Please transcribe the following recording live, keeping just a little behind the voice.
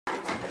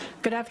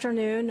Good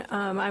afternoon.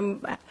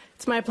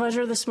 It's my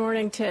pleasure this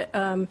morning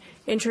to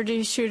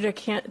introduce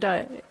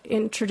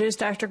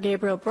Dr.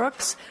 Gabriel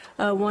Brooks,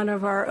 one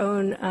of our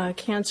own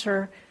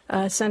Cancer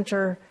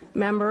Center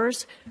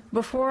members.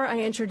 Before I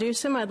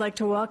introduce him, I'd like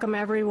to welcome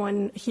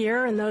everyone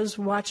here and those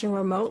watching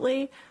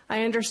remotely.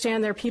 I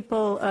understand there are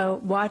people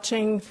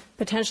watching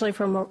potentially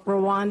from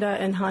Rwanda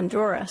and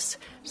Honduras.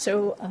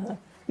 So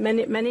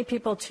many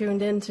people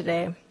tuned in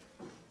today.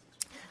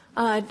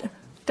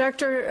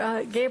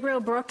 Dr. Gabriel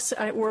Brooks,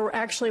 we're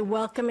actually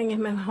welcoming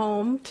him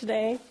home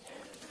today,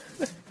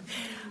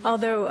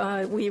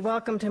 although we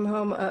welcomed him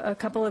home a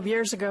couple of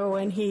years ago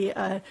when he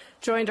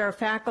joined our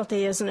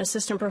faculty as an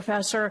assistant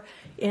professor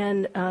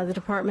in the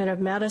Department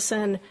of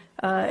Medicine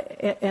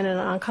and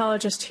an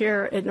oncologist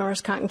here at Norris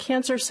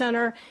Cancer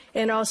Center,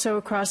 and also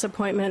a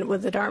cross-appointment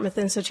with the Dartmouth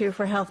Institute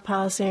for Health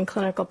Policy and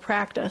Clinical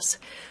Practice.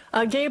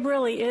 Gabe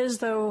really is,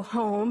 though,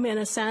 home in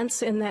a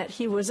sense in that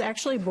he was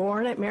actually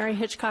born at Mary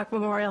Hitchcock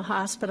Memorial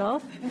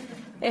Hospital,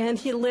 and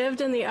he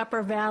lived in the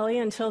Upper Valley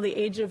until the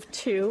age of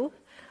 2,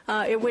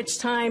 at which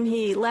time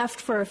he left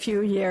for a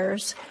few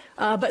years.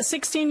 But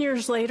 16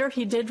 years later,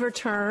 he did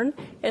return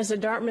as a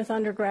Dartmouth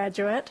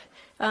undergraduate,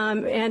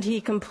 and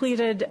he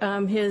completed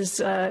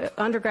his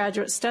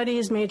undergraduate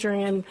studies,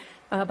 majoring in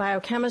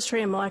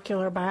biochemistry and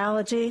molecular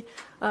biology.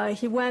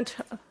 He went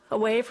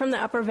away from the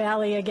Upper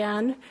Valley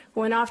again,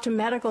 went off to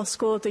medical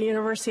school at the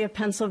University of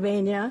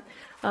Pennsylvania,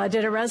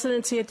 did a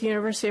residency at the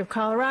University of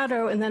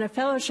Colorado, and then a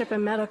fellowship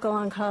in medical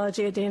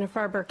oncology at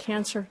Dana-Farber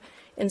Cancer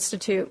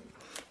Institute.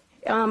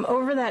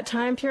 Over that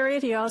time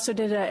period, he also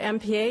did an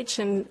MPH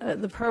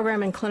in the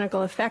program in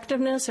clinical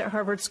effectiveness at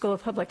Harvard School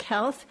of Public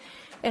Health,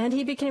 and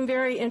he became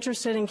very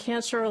interested in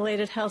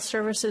cancer-related health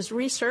services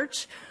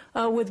research,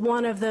 with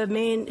one of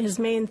his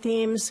main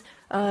themes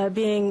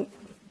being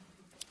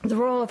the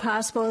role of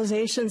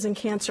hospitalizations in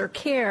cancer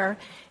care,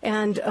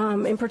 and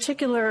in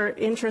particular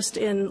interest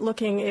in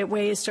looking at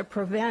ways to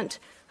prevent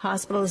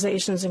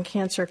hospitalizations in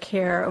cancer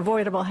care,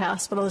 avoidable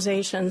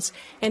hospitalizations,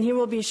 and he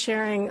will be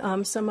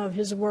sharing some of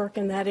his work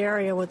in that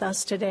area with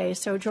us today.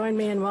 So join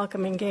me in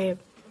welcoming Gabe.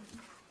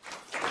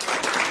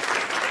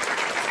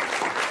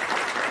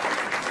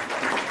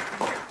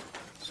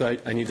 So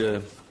I need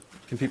to,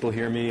 can people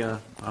hear me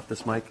off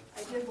this mic?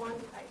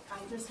 I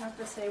just have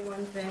to say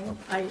one thing.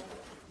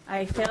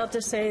 I failed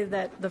to say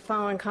that the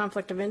following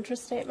conflict of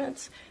interest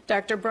statements.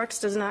 Dr. Brooks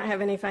does not have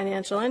any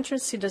financial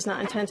interests. He does not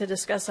intend to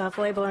discuss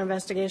off-label or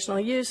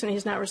investigational use, and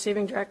he's not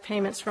receiving direct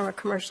payments from a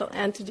commercial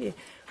entity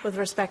with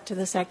respect to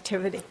this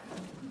activity.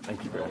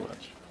 Thank you very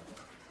much.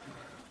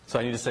 So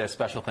I need to say a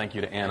special thank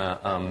you to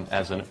Anna.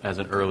 As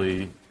an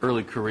early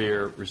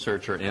career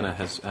researcher, Anna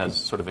has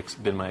sort of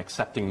been my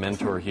accepting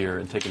mentor here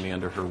and taken me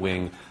under her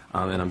wing,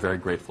 and I'm very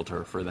grateful to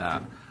her for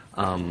that.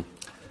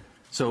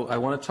 So I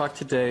want to talk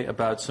today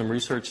about some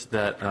research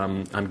that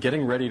I'm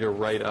getting ready to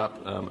write up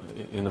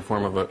in the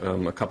form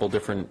of a couple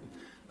different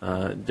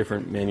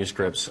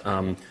manuscripts.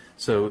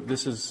 So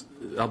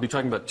I'll be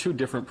talking about two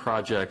different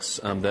projects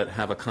that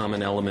have a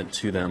common element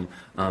to them,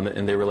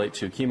 and they relate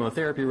to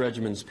chemotherapy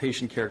regimens,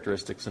 patient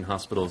characteristics, and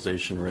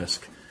hospitalization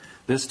risk.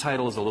 This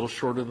title is a little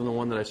shorter than the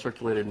one that I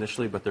circulated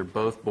initially, but they're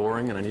both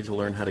boring, and I need to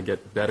learn how to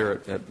get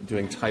better at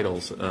doing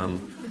titles.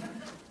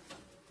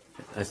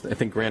 I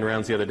think Grand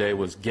Rounds the other day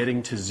was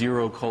Getting to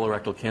Zero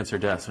Colorectal Cancer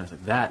Deaths. And I was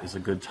like, that is a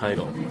good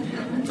title.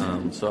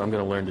 So I'm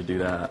going to learn to do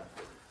that.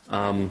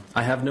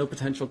 I have no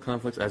potential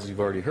conflicts, as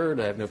you've already heard.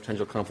 I have no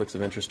potential conflicts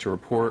of interest to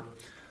report.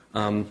 So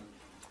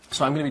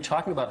I'm going to be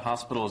talking about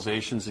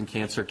hospitalizations in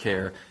cancer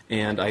care.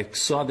 And I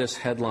saw this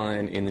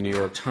headline in the New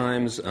York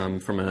Times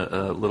from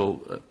a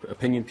little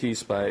opinion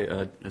piece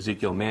by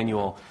Ezekiel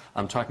Manuel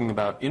talking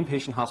about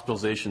inpatient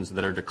hospitalizations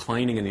that are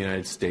declining in the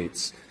United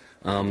States.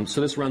 So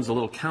this runs a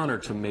little counter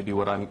to maybe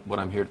what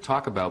I'm here to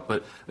talk about.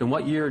 But in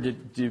what year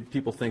do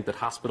people think that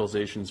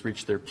hospitalizations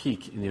reached their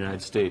peak in the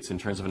United States in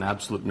terms of an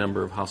absolute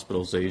number of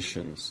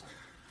hospitalizations?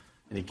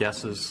 Any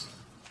guesses?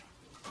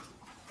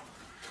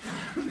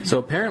 So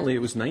apparently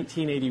it was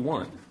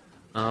 1981,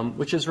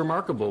 which is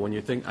remarkable when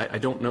you think. I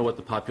don't know what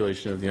the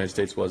population of the United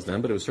States was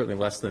then, but it was certainly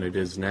less than it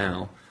is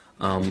now.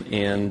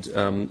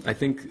 I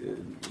think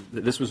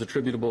that this was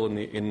attributable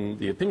in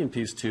the opinion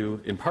piece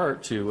in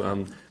part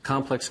to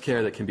complex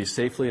care that can be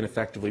safely and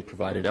effectively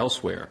provided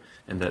elsewhere,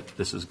 and that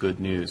this is good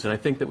news. And I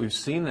think that we've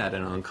seen that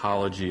in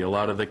oncology. A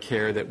lot of the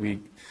care that we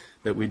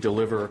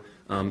deliver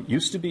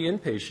used to be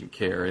inpatient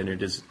care, and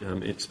it is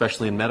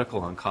especially in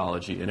medical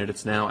oncology, and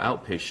it's now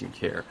outpatient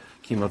care.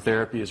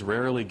 Chemotherapy is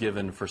rarely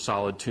given for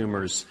solid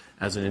tumors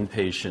as an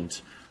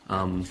inpatient.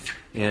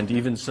 And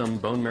even some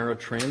bone marrow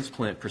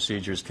transplant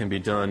procedures can be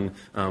done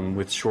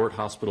with short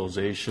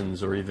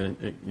hospitalizations, or even,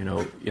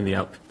 in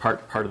the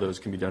part of those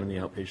can be done in the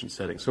outpatient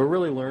setting. So we're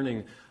really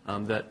learning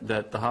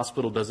that the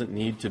hospital doesn't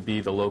need to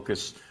be the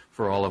locus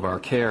for all of our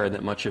care, and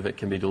that much of it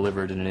can be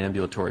delivered in an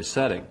ambulatory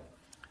setting.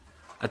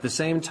 At the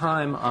same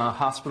time,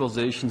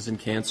 hospitalizations in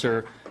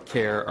cancer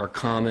care are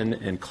common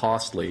and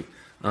costly.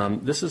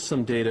 This is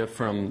some data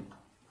from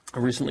a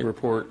recently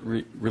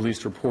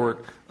released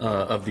report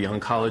of the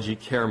oncology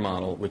care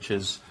model, which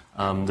is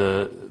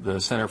the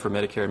Center for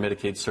Medicare and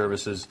Medicaid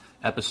Services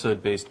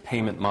episode-based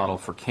payment model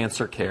for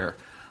cancer care.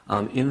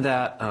 In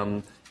that,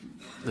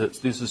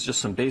 this is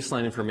just some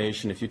baseline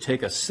information. If you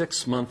take a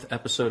 6-month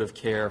episode of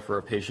care for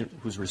a patient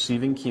who's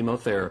receiving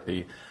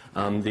chemotherapy,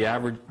 the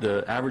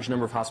average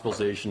number of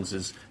hospitalizations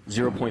is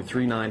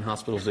 0.39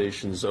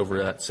 hospitalizations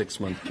over that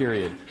 6-month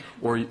period.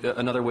 Or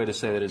another way to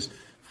say that is,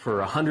 for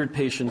 100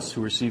 patients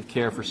who receive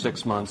care for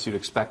 6 months, you'd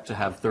expect to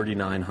have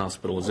 39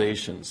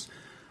 hospitalizations.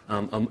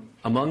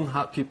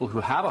 Among people who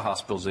have a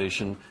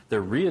hospitalization,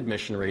 their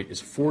readmission rate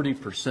is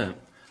 40%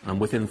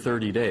 within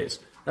 30 days.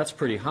 That's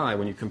pretty high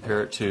when you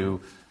compare it to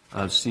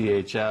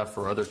CHF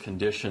or other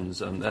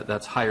conditions.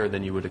 That's higher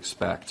than you would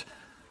expect.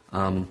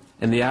 And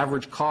the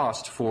average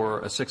cost for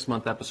a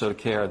 6-month episode of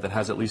care that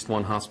has at least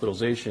one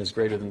hospitalization is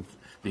greater than,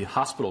 the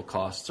hospital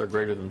costs are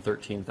greater than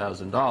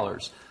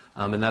 $13,000.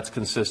 And that's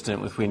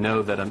consistent with, we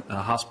know that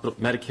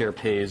Medicare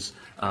pays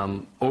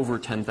over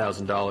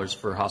 $10,000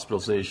 for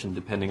hospitalization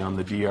depending on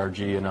the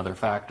DRG and other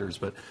factors.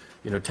 But,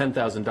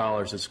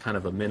 $10,000 is kind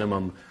of a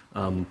minimum,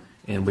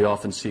 and we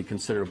often see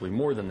considerably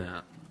more than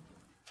that.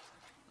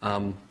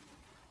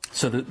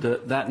 So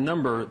that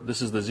number,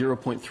 this is the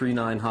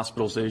 0.39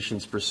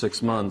 hospitalizations per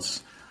 6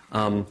 months.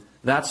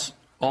 That's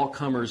all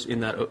comers in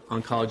that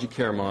oncology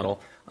care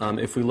model.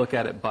 If we look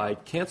at it by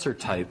cancer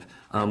type,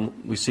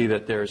 we see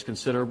that there's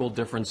considerable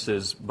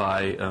differences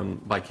by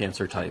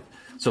cancer type.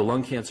 So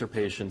lung cancer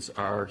patients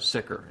are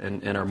sicker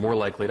and are more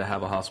likely to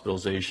have a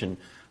hospitalization.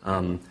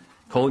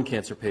 Colon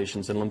cancer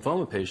patients and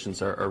lymphoma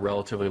patients are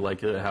relatively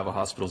likely to have a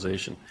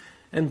hospitalization.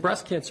 And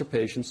breast cancer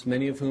patients,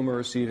 many of whom are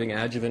receiving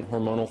adjuvant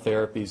hormonal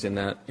therapies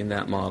in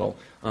that model,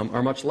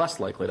 are much less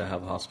likely to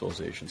have a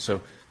hospitalization.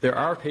 So there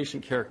are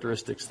patient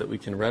characteristics that we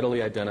can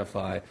readily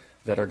identify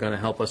that are going to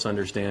help us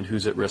understand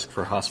who's at risk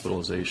for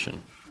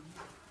hospitalization.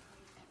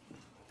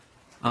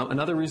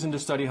 Another reason to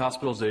study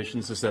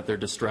hospitalizations is that they're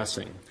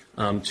distressing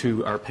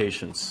to our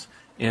patients.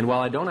 And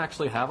while I don't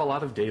actually have a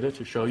lot of data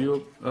to show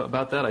you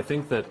about that, I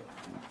think that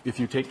if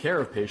you take care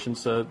of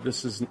patients,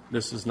 this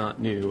is not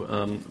new.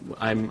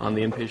 I'm on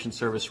the inpatient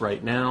service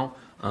right now.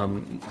 I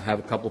have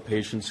a couple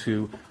patients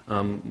who,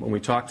 when we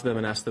talk to them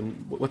and ask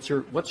them, what's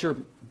your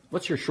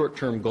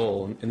short-term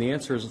goal? And the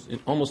answer is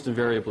almost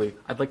invariably,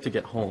 I'd like to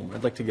get home.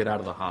 I'd like to get out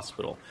of the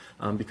hospital,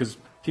 because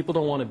people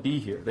don't want to be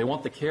here. They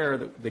want the care.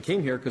 They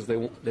came here because they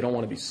don't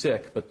want to be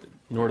sick, but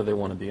nor do they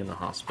want to be in the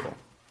hospital.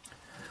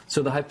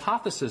 So the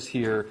hypothesis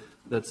here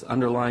that's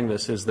underlying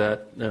this is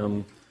that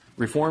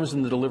reforms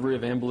in the delivery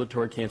of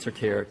ambulatory cancer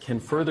care can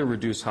further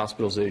reduce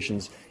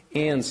hospitalizations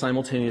and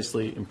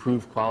simultaneously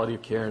improve quality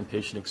of care and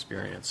patient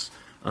experience.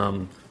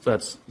 So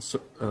that's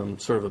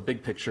sort of a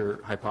big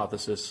picture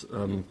hypothesis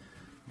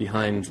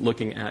behind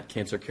looking at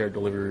cancer care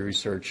delivery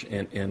research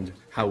and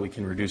how we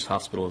can reduce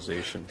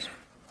hospitalizations.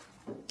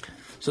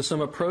 So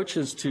some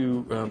approaches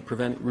to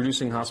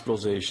reducing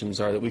hospitalizations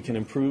are that we can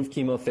improve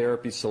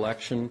chemotherapy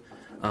selection.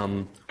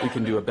 We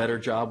can do a better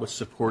job with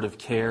supportive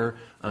care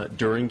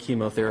during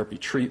chemotherapy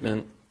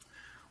treatment.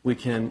 We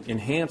can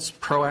enhance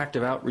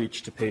proactive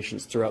outreach to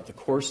patients throughout the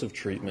course of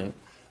treatment.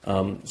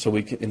 So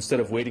we can, instead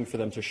of waiting for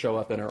them to show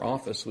up in our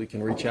office, we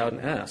can reach out and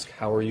ask,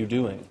 how are you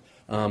doing?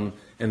 And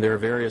there are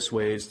various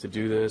ways to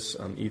do this.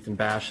 Ethan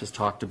Bash has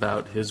talked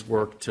about his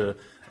work to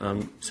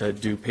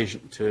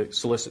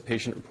solicit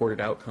patient-reported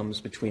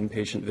outcomes between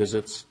patient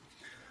visits.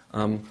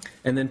 And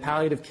then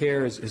palliative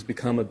care has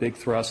become a big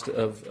thrust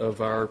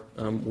of our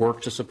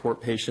work to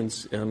support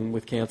patients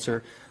with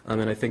cancer,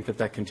 and I think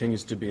that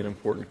continues to be an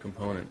important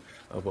component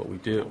of what we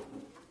do.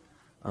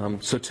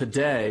 So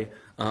today,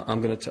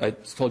 I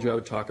told you I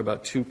would talk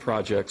about 2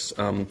 projects.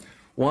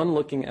 One,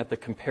 looking at the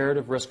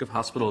comparative risk of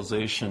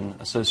hospitalization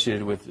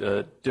associated with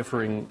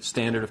differing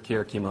standard of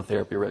care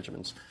chemotherapy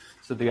regimens.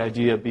 So the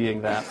idea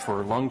being that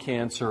for lung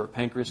cancer or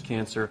pancreas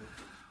cancer,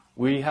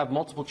 we have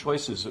multiple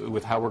choices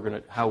with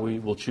how we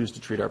will choose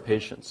to treat our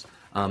patients,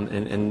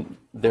 and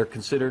they're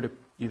considered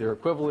either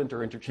equivalent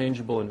or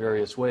interchangeable in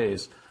various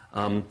ways.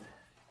 And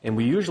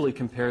we usually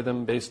compare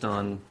them based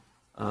on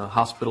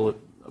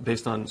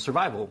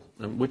survival,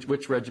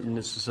 which regimen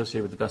is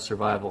associated with the best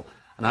survival.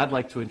 And I'd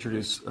like to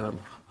introduce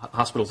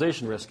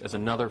hospitalization risk as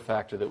another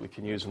factor that we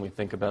can use when we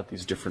think about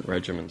these different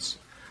regimens.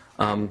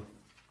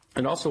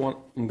 And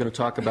also I'm going to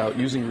talk about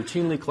using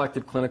routinely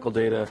collected clinical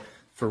data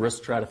for risk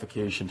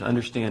stratification to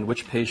understand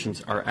which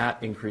patients are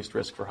at increased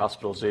risk for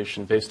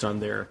hospitalization based on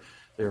their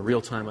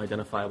real-time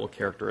identifiable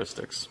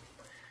characteristics.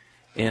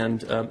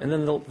 And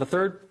then the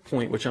third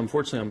point, which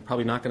unfortunately I'm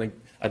probably not going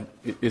to,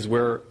 is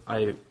where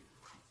I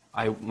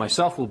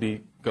myself will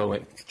be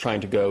trying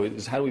to go,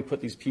 is how do we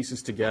put these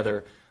pieces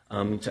together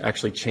to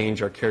actually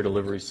change our care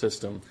delivery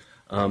system?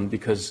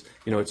 Because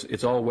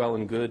it's all well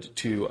and good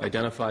to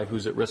identify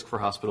who's at risk for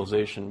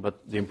hospitalization, but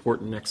the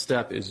important next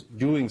step is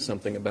doing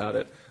something about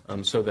it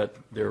so that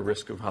their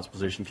risk of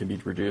hospitalization can be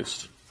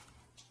reduced.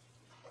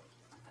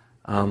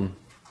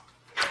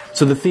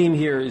 So the theme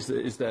here is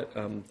that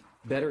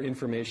better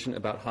information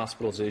about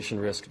hospitalization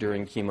risk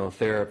during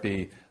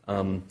chemotherapy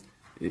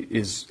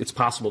it's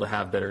possible to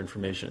have better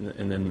information,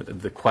 and then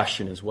the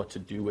question is what to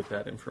do with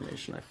that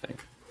information, I think.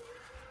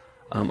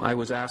 I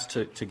was asked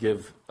to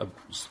give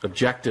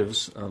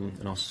objectives,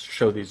 and I'll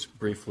show these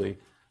briefly,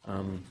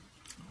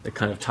 that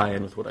kind of tie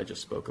in with what I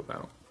just spoke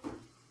about.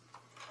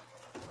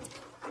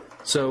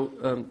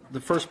 So the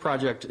first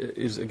project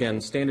is, again,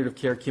 standard of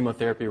care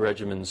chemotherapy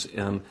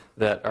regimens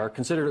that are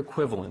considered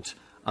equivalent,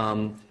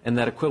 and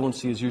that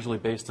equivalency is usually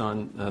based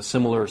on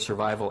similar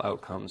survival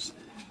outcomes.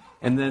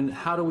 And then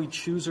how do we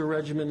choose a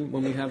regimen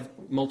when we have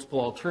multiple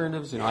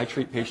alternatives? I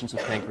treat patients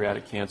with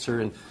pancreatic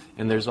cancer,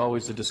 and there's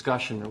always a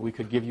discussion. We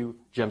could give you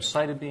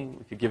gemcitabine,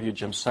 we could give you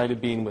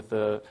gemcitabine with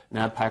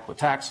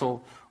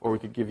nab-paclitaxel, or we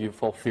could give you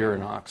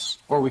FOLFIRINOX,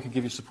 or we could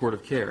give you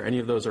supportive care. Any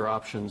of those are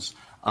options,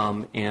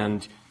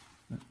 and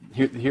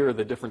here are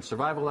the different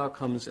survival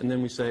outcomes, and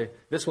then we say,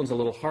 this one's a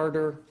little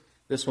harder,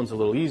 this one's a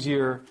little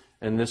easier,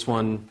 and this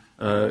one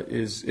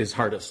is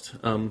hardest.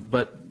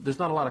 But there's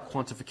not a lot of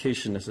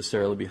quantification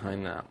necessarily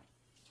behind that.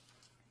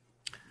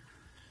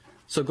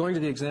 So going to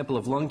the example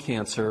of lung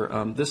cancer,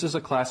 this is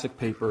a classic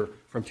paper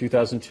from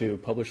 2002,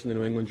 published in the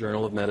New England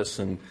Journal of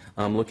Medicine,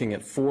 looking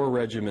at 4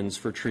 regimens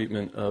for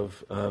treatment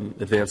of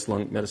advanced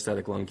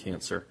metastatic lung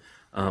cancer.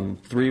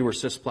 3 were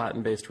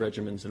cisplatin-based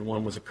regimens, and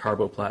 1 was a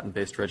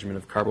carboplatin-based regimen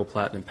of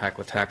carboplatin and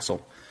paclitaxel.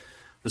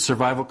 The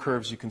survival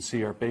curves you can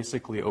see are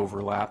basically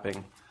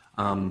overlapping.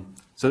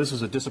 So this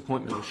was a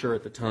disappointment, I'm sure,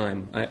 at the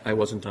time. I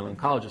wasn't an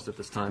oncologist at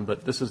this time,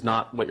 but this is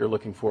not what you're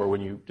looking for when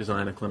you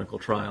design a clinical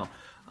trial.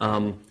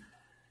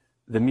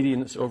 The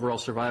median overall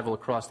survival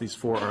across these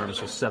 4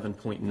 arms was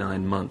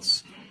 7.9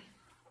 months.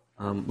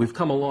 We've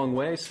come a long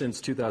way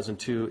since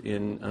 2002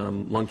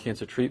 in lung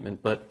cancer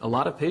treatment, but a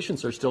lot of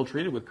patients are still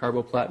treated with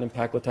carboplatin and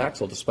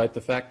paclitaxel, despite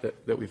the fact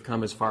that we've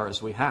come as far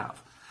as we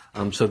have.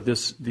 So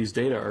these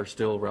data are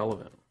still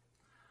relevant.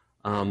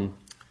 And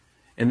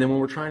then when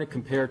we're trying to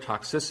compare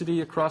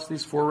toxicity across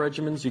these 4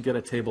 regimens, you get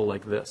a table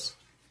like this.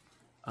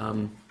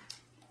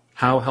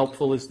 How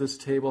helpful is this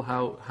table?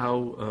 How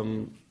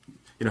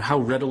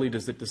readily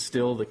does it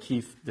distill the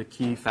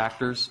key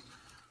factors?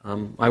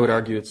 I would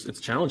argue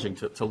it's challenging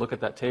to look at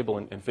that table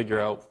and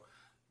figure out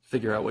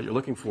what you're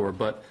looking for.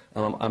 But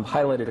I've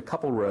highlighted a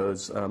couple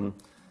rows. The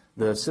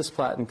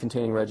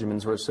cisplatin-containing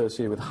regimens were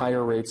associated with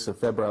higher rates of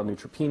febrile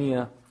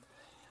neutropenia.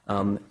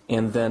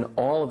 And then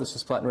all of the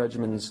cisplatin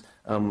regimens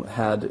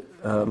had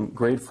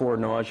grade 4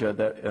 nausea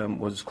that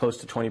was close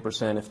to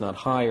 20%, if not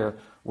higher,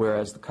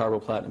 whereas the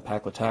carboplatin and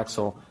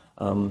paclitaxel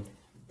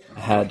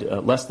had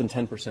less than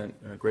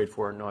 10% grade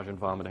 4 nausea and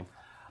vomiting.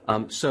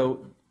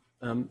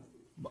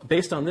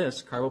 Based on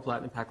this,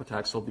 carboplatin and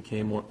paclitaxel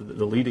became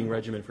the leading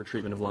regimen for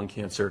treatment of lung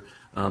cancer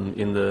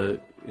in the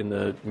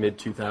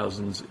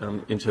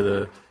mid-2000s into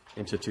the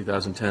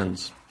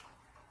 2010s.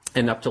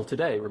 And up till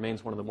today,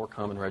 remains one of the more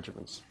common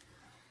regimens.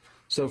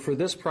 So for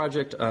this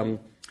project, I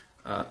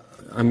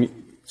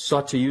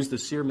sought to use the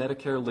SEER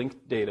Medicare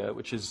linked data,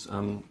 which is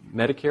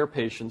Medicare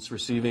patients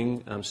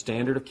receiving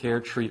standard of care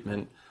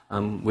treatment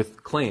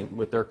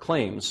with their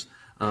claims.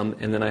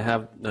 And then I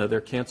have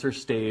their cancer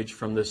stage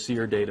from the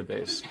SEER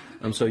database.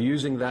 So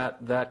using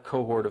that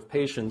cohort of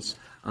patients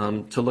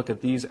to look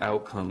at these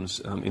outcomes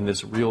in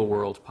this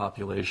real-world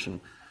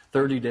population.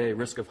 30-day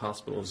risk of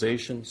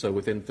hospitalization, so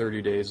within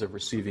 30 days of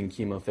receiving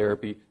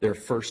chemotherapy, their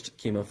first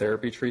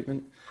chemotherapy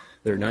treatment.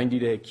 Their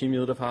 90-day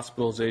cumulative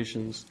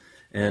hospitalizations,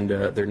 and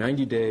their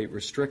 90-day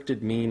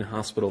restricted mean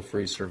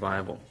hospital-free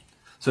survival.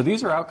 So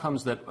these are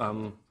outcomes that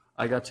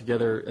I got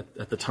together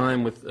at the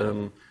time with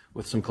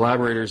some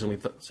collaborators, and we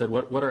said,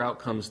 what are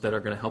outcomes that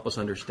are going to help us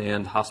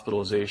understand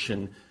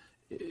hospitalization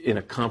in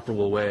a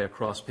comparable way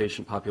across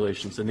patient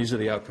populations? And these are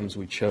the outcomes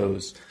we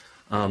chose.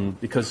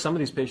 Because some of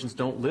these patients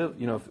don't live,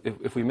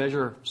 if we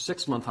measure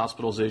 6-month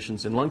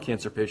hospitalizations in lung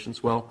cancer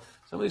patients, well,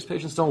 some of these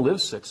patients don't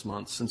live 6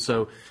 months. And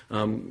so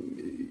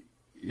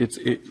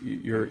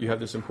you have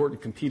this important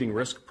competing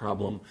risk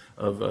problem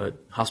of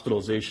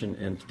hospitalization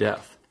and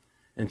death.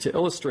 And to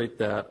illustrate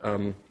that,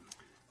 and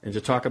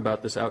to talk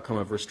about this outcome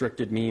of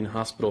restricted mean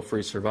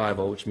hospital-free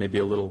survival, which may be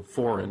a little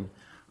foreign,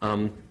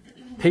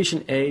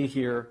 patient A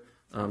here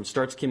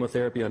starts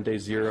chemotherapy on day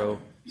 0,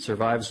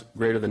 survives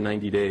greater than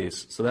 90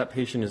 days. So that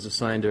patient is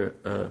assigned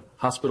a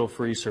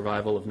hospital-free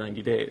survival of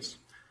 90 days.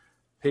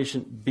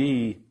 Patient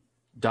B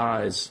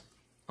dies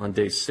on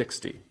day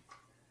 60.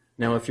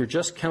 Now, if you're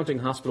just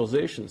counting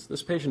hospitalizations,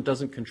 this patient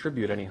doesn't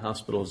contribute any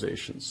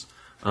hospitalizations,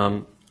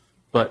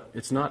 but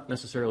it's not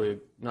necessarily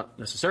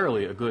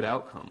a good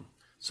outcome.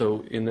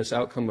 So in this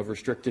outcome of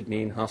restricted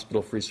mean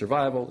hospital-free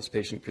survival, this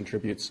patient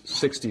contributes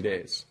 60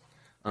 days.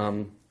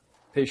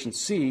 Patient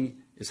C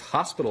is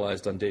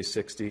hospitalized on day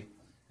 60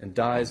 and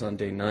dies on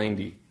day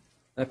 90.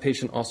 That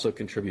patient also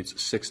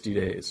contributes 60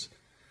 days.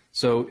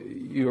 So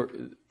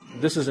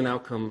this is an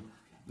outcome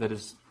that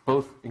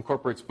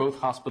incorporates both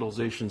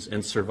hospitalizations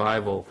and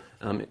survival,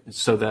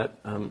 so that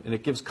and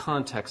it gives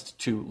context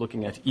to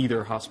looking at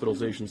either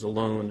hospitalizations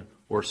alone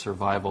or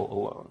survival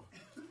alone.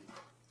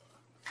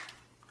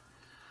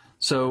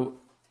 So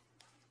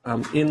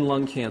in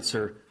lung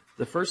cancer,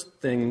 the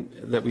first thing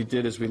that we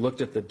did is we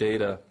looked at the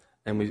data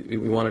And we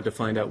wanted to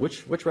find out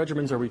which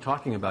regimens are we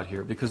talking about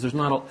here, because there's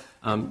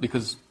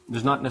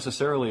not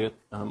necessarily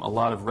a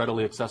lot of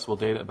readily accessible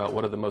data about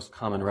what are the most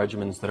common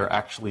regimens that are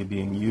actually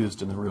being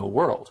used in the real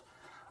world.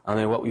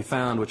 And what we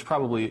found, which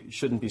probably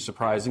shouldn't be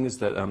surprising, is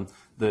that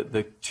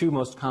the two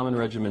most common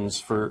regimens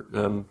for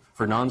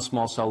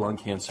non-small cell lung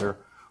cancer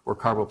were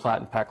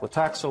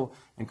carboplatin-paclitaxel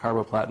and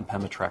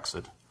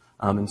carboplatin-pemetrexed.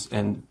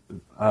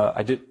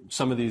 I did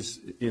some of these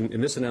in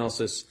this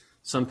analysis.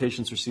 Some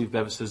patients received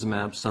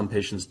bevacizumab, some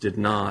patients did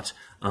not,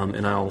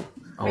 and I'll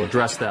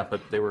address that, but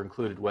they were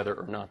included whether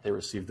or not they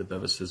received the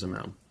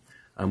bevacizumab,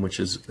 which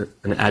is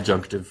an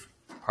adjunctive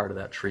part of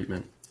that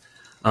treatment.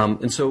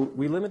 And so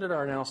we limited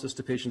our analysis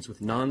to patients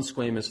with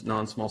non-squamous,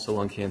 non-small cell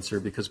lung cancer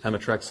because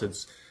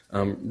pemetrexed's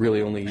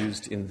really only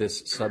used in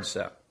this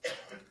subset.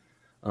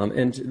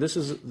 And this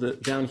is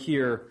down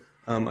here,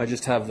 I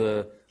just have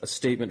a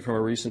statement from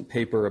a recent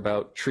paper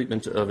about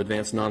treatment of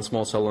advanced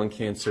non-small cell lung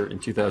cancer in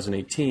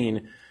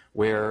 2018,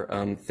 where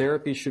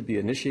therapy should be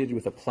initiated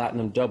with a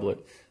platinum doublet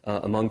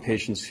among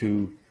patients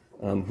who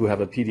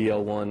have a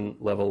PD-L1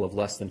 level of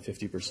less than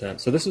 50%.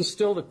 So this is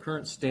still the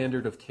current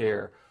standard of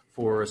care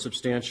for a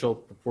substantial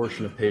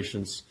proportion of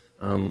patients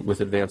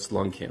with advanced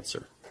lung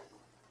cancer.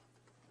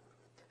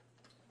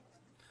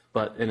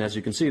 And as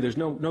you can see, there's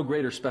no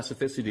greater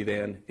specificity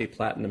than a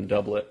platinum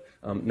doublet.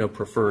 No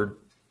preferred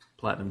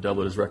platinum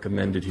doublet is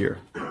recommended here.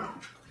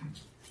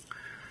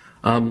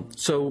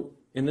 So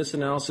in this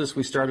analysis,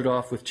 we started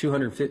off with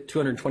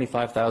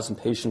 225,000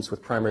 patients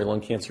with primary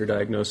lung cancer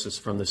diagnosis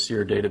from the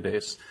SEER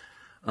database.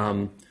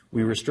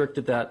 We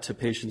restricted that to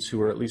patients who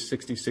were at least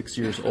 66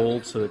 years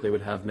old so that they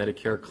would have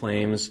Medicare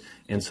claims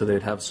and so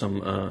they'd have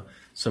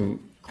some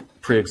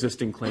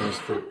pre-existing claims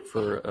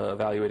for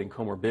evaluating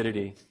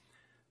comorbidity.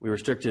 We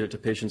restricted it to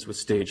patients with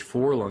stage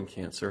 4 lung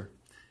cancer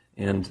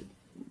and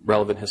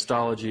relevant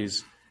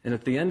histologies. And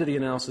at the end of the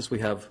analysis, we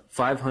have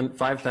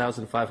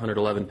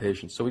 5,511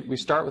 patients. So we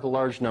start with a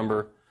large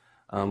number.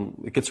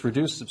 It gets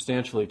reduced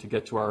substantially to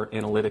get to our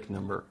analytic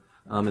number.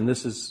 And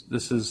this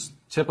is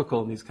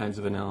typical in these kinds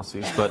of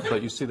analyses,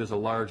 but you see there's a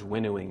large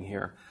winnowing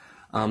here.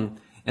 And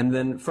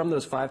then from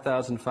those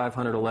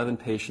 5,511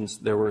 patients,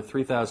 there were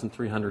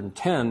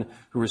 3,310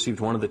 who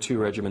received one of the two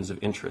regimens of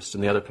interest,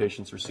 and the other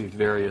patients received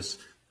various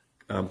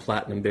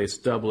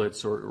platinum-based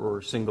doublets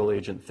or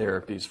single-agent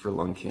therapies for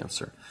lung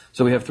cancer.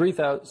 So we have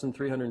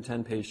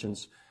 3,310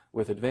 patients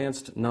with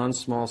advanced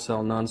non-small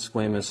cell,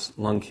 non-squamous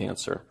lung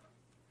cancer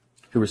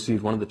who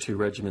received one of the two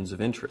regimens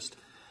of interest.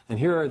 And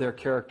here are their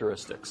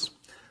characteristics.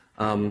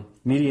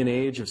 Median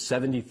age of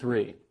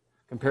 73.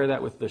 Compare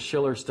that with the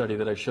Schiller study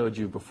that I showed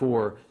you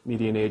before,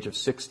 median age of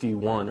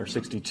 61 or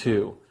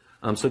 62.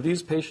 So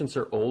these patients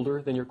are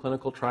older than your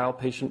clinical trial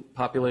patient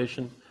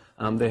population.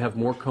 They have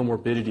more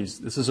comorbidities.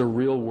 This is a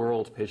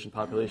real-world patient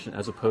population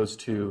as opposed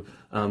to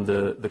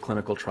the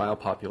clinical trial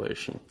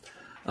population.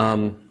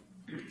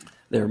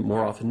 They're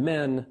more often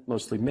men,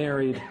 mostly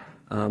married,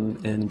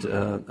 and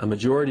a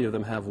majority of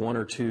them have one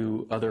or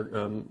two other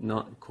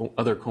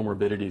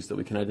comorbidities that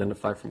we can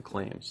identify from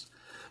claims.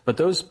 But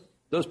those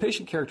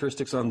patient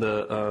characteristics on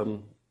the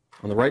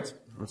right,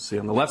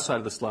 on the left side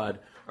of the slide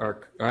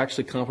are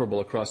actually comparable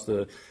across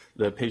the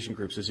patient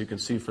groups, as you can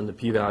see from the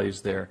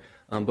p-values there.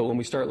 But when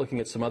we start looking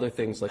at some other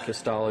things like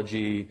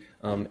histology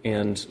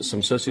and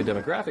some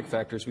sociodemographic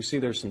factors, we see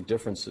there's some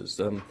differences.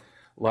 So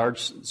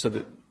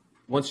that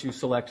once you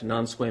select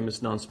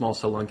non-squamous, non-small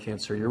cell lung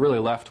cancer, you're really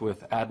left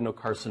with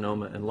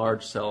adenocarcinoma and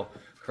large cell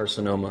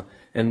carcinoma.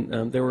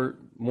 And there were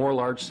more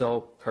large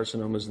cell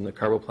carcinomas in the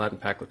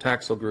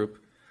carboplatin-paclitaxel group.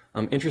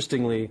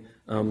 Interestingly,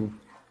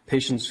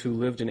 patients who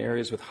lived in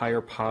areas with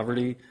higher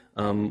poverty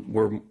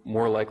were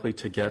more likely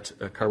to get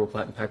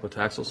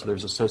carboplatin-paclitaxel, so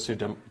there's a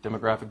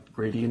sociodemographic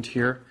gradient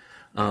here.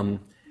 And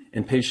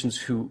patients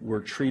who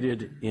were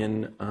treated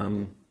in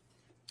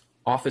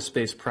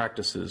office-based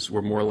practices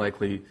were more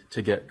likely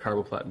to get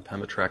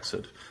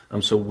carboplatin-pemetrexed.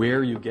 So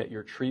where you get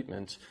your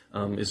treatment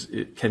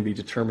it can be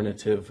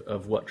determinative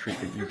of what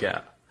treatment you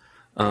get.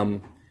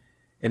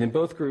 And in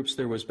both groups,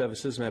 there was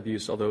bevacizumab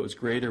use, although it was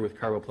greater with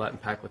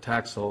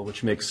carboplatin-paclitaxel,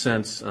 which makes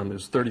sense. It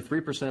was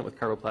 33% with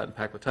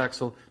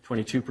carboplatin-paclitaxel,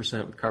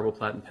 22% with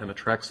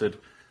carboplatin-pemetrexed.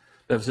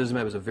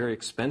 Bevacizumab is a very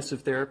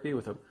expensive therapy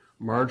with a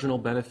marginal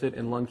benefit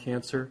in lung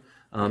cancer.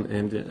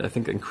 And I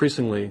think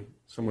increasingly,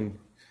 someone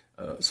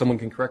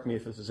can correct me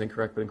if this is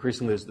incorrect, but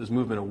increasingly there's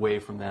movement away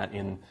from that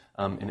in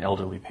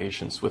elderly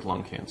patients with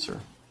lung cancer.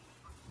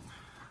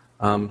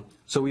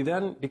 So we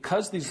then,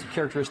 because these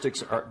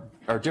characteristics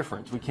are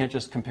different, we can't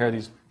just compare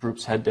these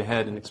groups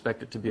head-to-head and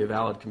expect it to be a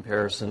valid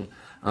comparison,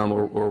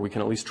 or we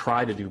can at least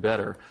try to do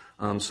better.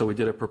 So we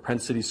did a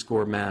propensity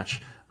score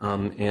match,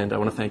 and I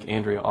want to thank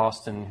Andrea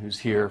Austin, who's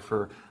here,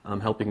 for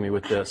helping me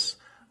with this.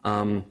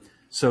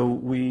 So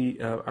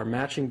we are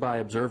matching by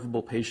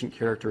observable patient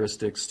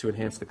characteristics to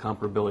enhance the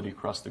comparability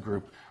across the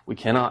group. We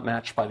cannot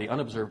match by the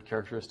unobserved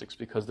characteristics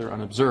because they're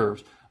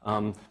unobserved,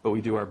 but we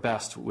do our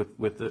best with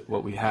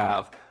what we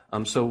have.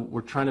 So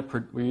we're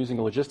using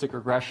a logistic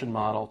regression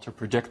model to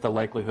predict the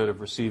likelihood of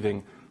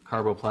receiving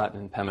carboplatin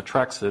and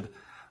pemetrexed.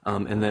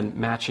 and then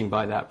matching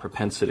by that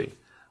propensity.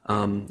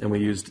 And we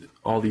used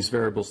all these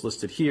variables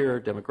listed here: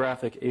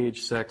 demographic,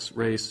 age, sex,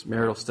 race,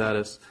 marital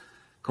status,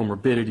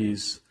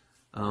 comorbidities,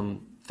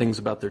 things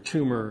about their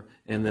tumor,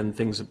 and then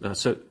things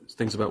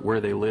about where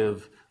they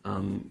live,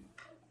 and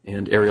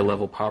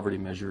area-level poverty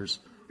measures.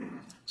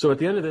 So at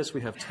the end of this,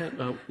 we have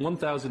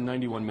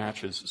 1,091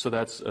 matches, so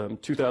that's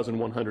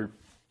 2,100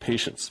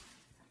 patients.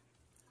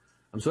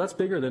 So that's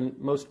bigger than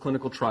most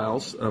clinical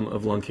trials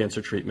of lung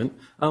cancer treatment,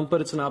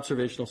 but it's an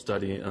observational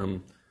study.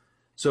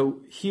 So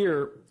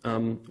here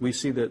we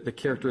see the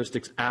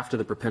characteristics after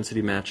the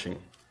propensity matching.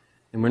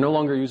 And we're no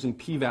longer using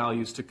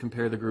p-values to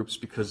compare the groups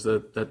because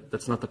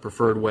that's not the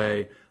preferred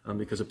way,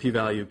 because a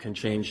p-value can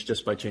change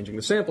just by changing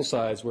the sample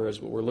size,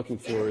 whereas what we're looking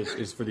for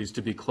is for these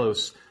to be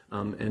close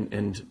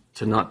and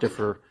to not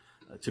differ,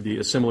 to be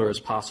as similar as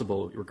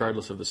possible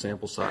regardless of the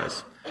sample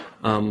size.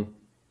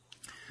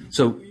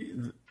 So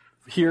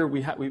here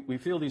we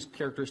feel these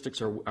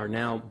characteristics are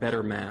now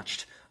better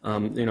matched.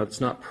 It's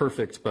not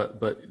perfect,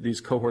 but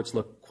these cohorts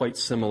look quite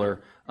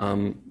similar,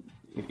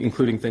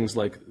 including things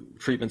like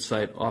treatment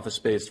site,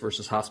 office-based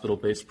versus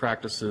hospital-based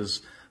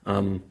practices.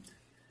 And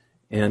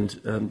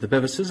the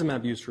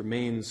bevacizumab use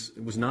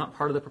was not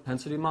part of the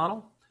propensity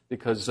model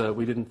because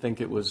we didn't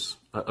think it was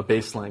a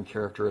baseline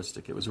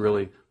characteristic. It was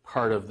really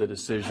part of the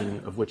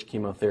decision of which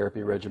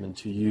chemotherapy regimen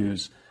to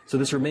use. So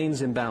this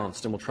remains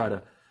imbalanced, and we'll try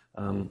to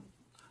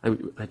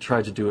I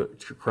tried to do it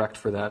to correct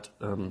for that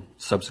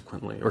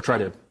subsequently, or try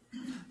to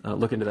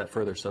look into that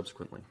further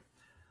subsequently.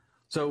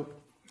 So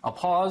I'll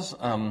pause.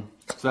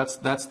 So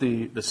that's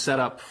the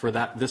setup for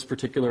this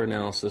particular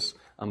analysis.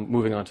 I'm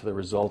moving on to the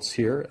results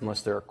here,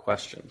 unless there are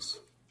questions.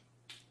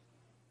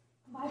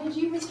 Why did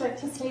you restrict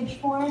to stage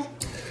 4?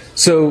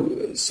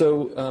 So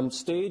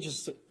stage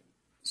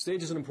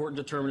is an important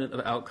determinant of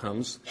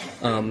outcomes,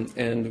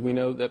 and we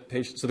know that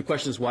patients. So the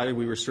question is, why did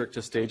we restrict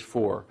to stage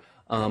 4?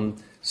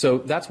 So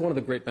that's one of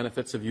the great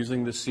benefits of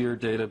using the SEER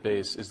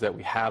database is that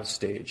we have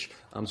stage.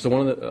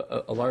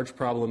 So a large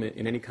problem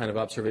in any kind of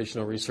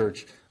observational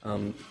research,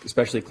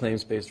 especially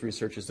claims-based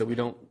research, is that we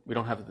don't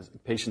have the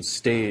patient's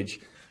stage.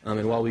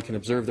 And while we can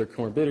observe their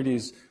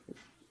comorbidities,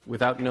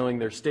 without knowing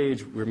their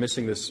stage, we're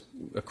missing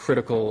a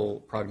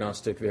critical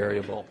prognostic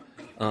variable.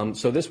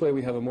 So this way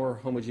we have a more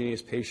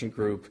homogeneous patient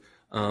group.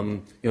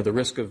 The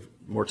risk of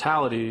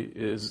mortality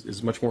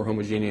is much more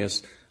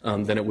homogeneous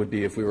than it would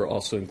be if we were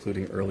also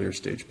including earlier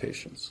stage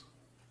patients.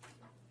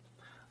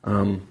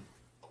 And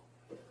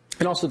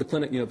also the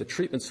clinic, the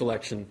treatment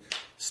selection.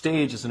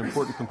 Stage is an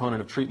important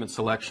component of treatment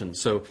selection.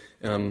 So,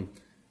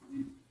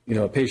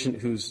 a patient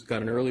who's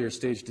got an earlier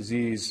stage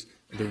disease,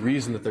 the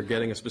reason that they're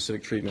getting a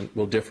specific treatment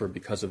will differ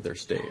because of their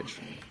stage.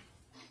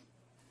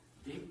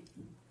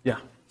 Yeah?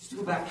 Just to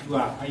go back to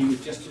how you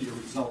adjusted your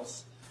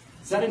results,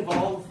 does that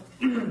involve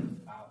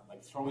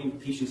like throwing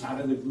patients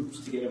out of the groups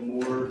to get a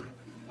more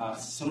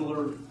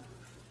similar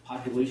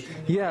population?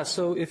 Yeah,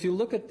 so if you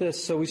look at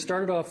this, so we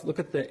started off, look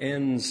at the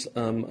ends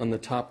on the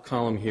top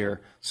column here.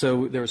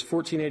 So there was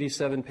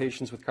 1,487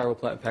 patients with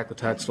carboplatin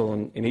paclitaxel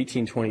in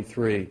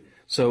 1823.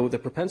 So the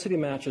propensity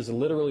match is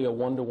literally a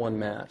 1-to-1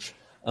 match.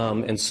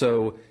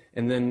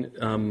 And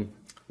then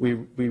we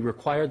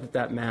required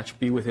that match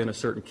be within a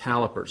certain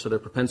caliper. So their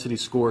propensity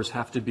scores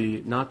have to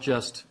be not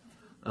just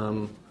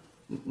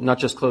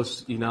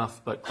close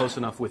enough, but close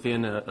enough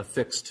within a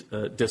fixed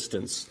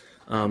distance.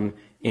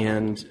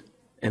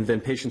 And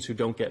then patients who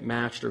don't get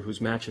matched or whose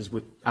matches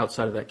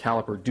outside of that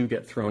caliper do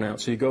get thrown out.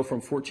 So you go from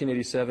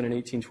 1,487 in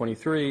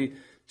 1823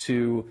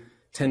 to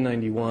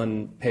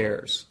 1091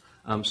 pairs.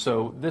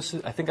 So this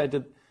is, I think I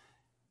did,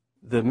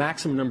 the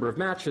maximum number of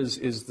matches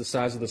is the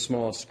size of the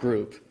smallest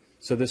group.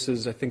 So this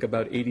is, I think,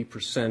 about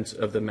 80%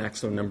 of the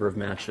maximum number of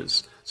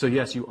matches. So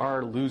yes, you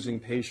are losing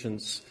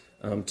patients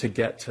to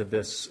get to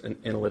this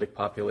analytic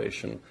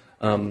population.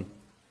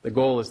 The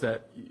goal is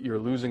that you're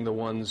losing the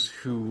ones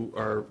who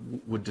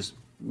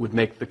would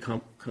make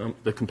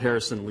the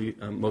comparison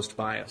most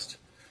biased,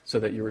 so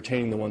that you're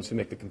retaining the ones who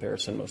make the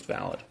comparison most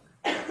valid.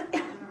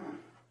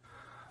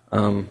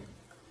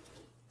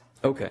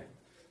 Okay,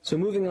 so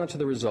moving on to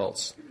the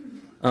results.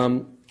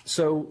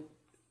 So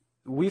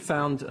we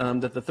found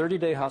that the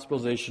 30-day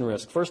hospitalization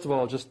risk, first of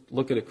all, just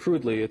look at it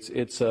crudely, it's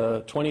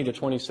 20 to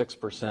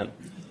 26%.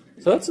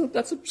 So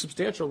that's a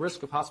substantial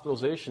risk of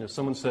hospitalization. If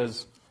someone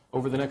says,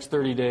 over the next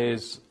 30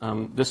 days,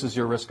 this is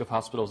your risk of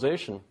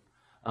hospitalization,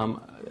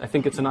 I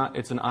think it's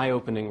an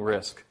eye-opening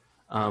risk.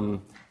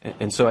 And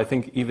so I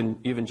think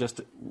even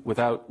just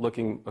without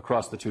looking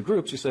across the two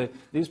groups, you say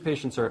these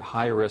patients are at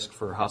high risk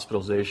for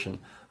hospitalization.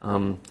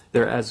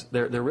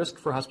 Their risk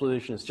for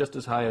hospitalization is just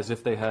as high as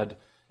if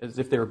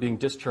they were being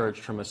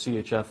discharged from a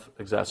CHF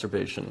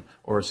exacerbation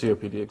or a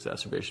COPD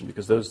exacerbation,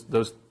 because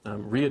those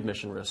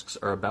readmission risks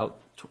are about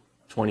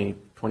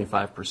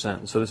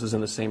 25%. So this is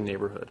in the same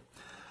neighborhood.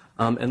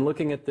 And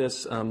looking at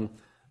this,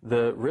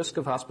 the risk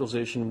of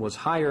hospitalization was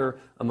higher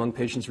among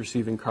patients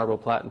receiving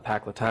carboplatin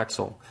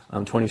paclitaxel,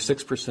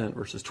 26%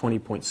 versus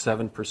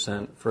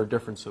 20.7%, for a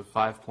difference of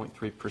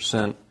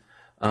 5.3%,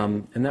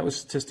 and that was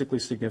statistically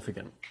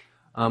significant.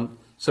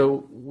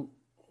 So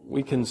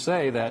we can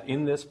say that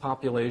in this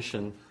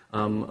population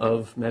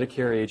of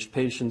Medicare-aged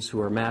patients who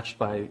are matched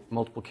by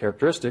multiple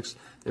characteristics,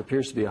 there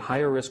appears to be a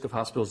higher risk of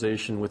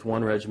hospitalization with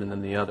one regimen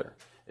than the other.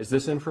 Is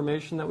this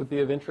information that would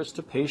be of interest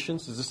to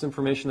patients? Is this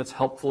information that's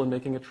helpful in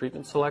making a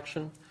treatment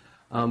selection?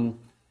 All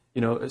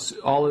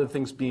of the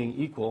things being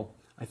equal,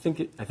 I think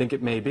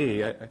it may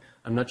be.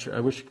 I'm not sure.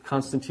 I wish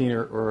Constantine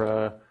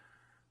or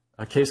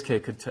Case K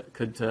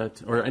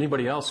could or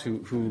anybody else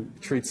who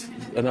treats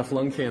enough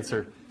lung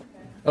cancer.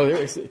 Oh,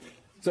 there is.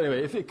 So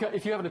anyway,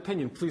 if you have an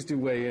opinion, please do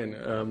weigh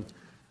in.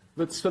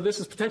 So this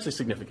is potentially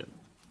significant.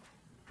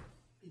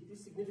 It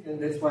is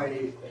significant. That's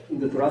why in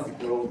the thoracic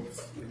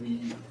growths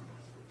we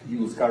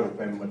use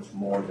carbopen much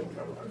more than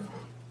carbopen.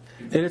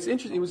 And it's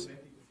interesting.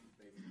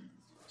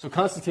 So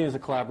Constantine is a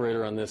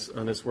collaborator on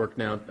this work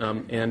now,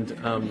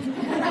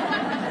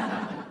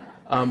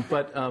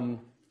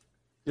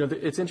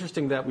 it's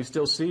interesting that we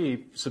still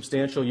see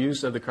substantial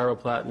use of the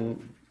carboplatin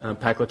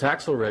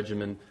paclitaxel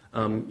regimen.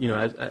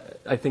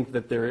 I think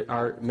that there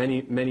are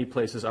many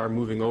places are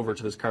moving over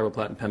to this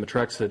carboplatin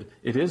pemetrexed.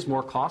 It is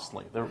more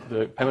costly.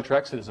 The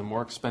pemetrexed is a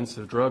more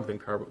expensive drug than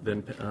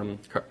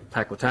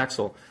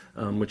paclitaxel,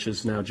 which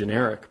is now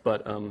generic.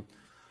 But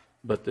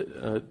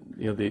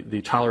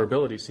the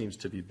tolerability seems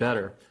to be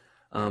better.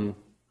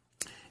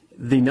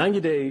 The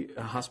 90-day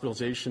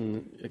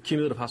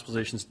cumulative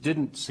hospitalizations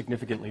didn't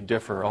significantly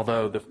differ,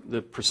 although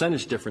the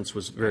percentage difference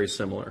was very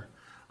similar.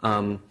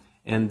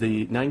 And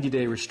the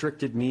 90-day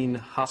restricted mean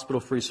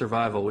hospital-free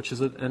survival, which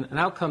is an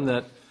outcome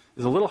that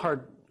is a little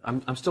hard.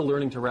 I'm still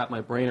learning to wrap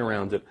my brain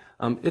around it.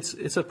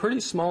 It's a pretty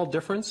small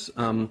difference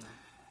in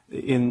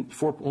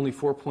only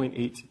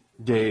 4.8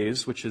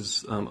 days, which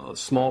is a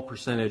small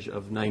percentage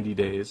of 90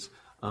 days,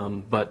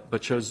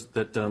 but shows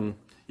that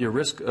your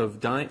risk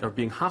of dying or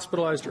being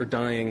hospitalized or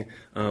dying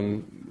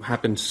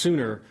happens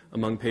sooner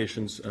among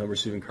patients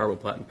receiving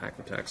carboplatin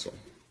paclitaxel.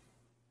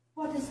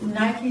 What is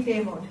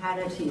 90-day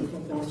mortality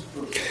in those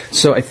groups?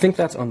 So I think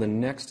that's on the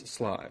next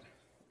slide.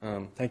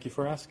 Thank you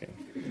for asking.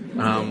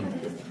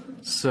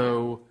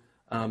 So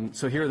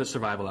here are the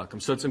survival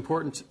outcomes. So it's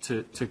important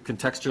to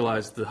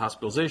contextualize the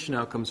hospitalization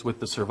outcomes with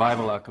the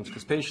survival outcomes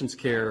because patients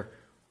care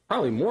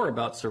probably more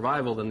about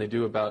survival than they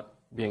do about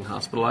being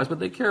hospitalized, but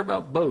they care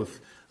about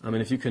both. And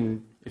if you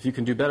can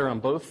do better on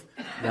both,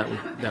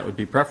 that would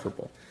be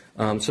preferable.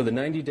 So the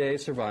 90-day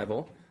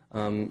survival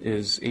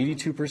is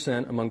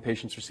 82% among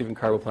patients receiving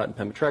carboplatin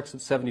pemetrexed,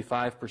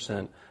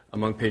 75%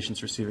 among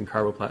patients receiving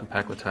carboplatin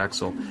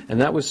paclitaxel,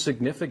 and that was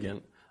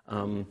significant.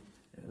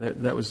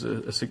 That was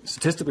a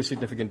statistically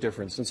significant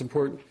difference. It's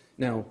important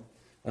now.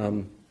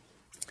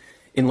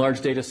 In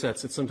large data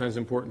sets, it's sometimes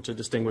important to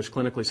distinguish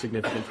clinically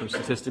significant from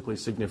statistically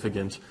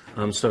significant.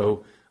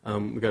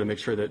 We've got to make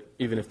sure that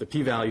even if the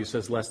p-value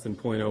says less than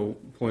 0.05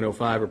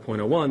 or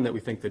 0.01, that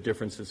we think the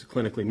difference is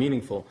clinically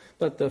meaningful.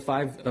 But the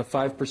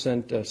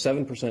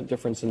 7%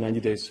 difference in 90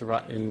 days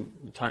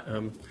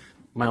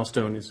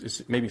milestone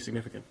is maybe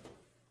significant.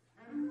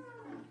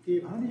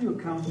 Steve, how do you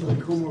account for the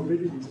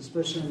comorbidities,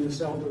 especially in this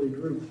elderly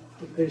group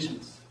of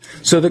patients?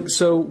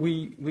 So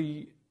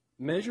we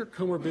measure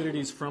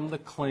comorbidities from the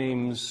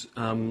claims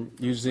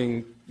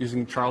using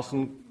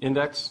Charlson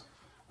Index.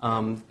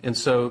 And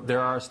so there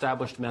are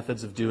established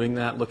methods of doing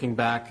that, looking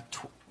back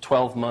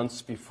 12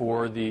 months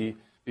before the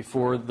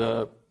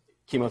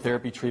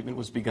chemotherapy treatment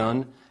was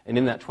begun. And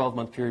in that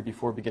 12-month period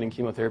before beginning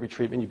chemotherapy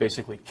treatment, you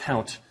basically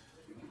count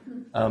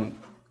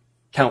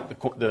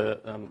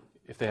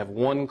if they have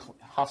one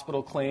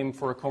hospital claim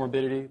for a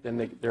comorbidity,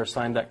 then they're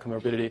assigned that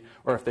comorbidity,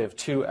 or if they have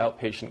two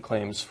outpatient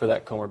claims for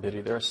that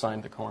comorbidity, they're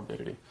assigned the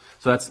comorbidity.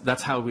 So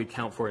that's how we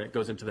count for it. It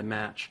goes into the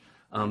match.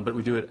 But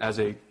we do it as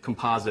a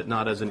composite,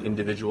 not as an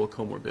individual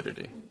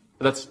comorbidity.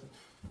 That's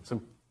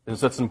an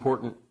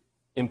important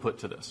input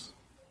to this.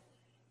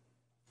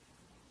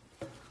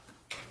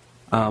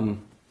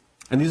 And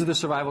these are the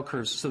survival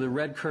curves. So the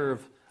red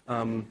curve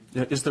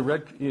is the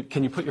red.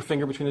 Can you put your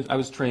finger between it? I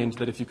was trained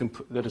that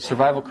that the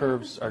survival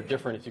curves are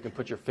different if you can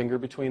put your finger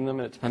between them,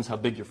 and it depends how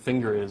big your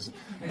finger is.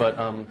 But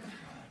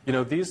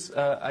these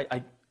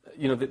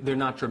they're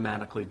not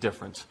dramatically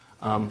different.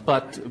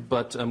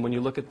 But when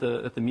you look at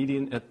the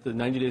median, at the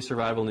 90-day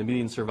survival and the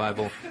median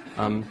survival,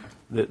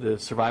 the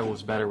survival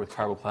was better with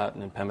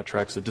carboplatin and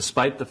pemetrexed,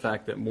 despite the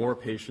fact that more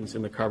patients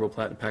in the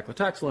carboplatin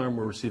paclitaxel arm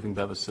were receiving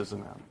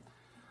bevacizumab.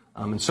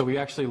 And so we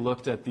actually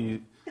looked at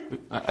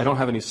I don't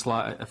have any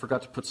slide. I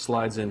forgot to put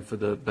slides in for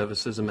the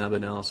bevacizumab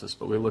analysis,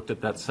 but we looked at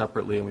that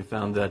separately, and we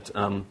found that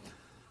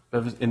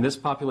in this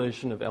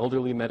population of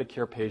elderly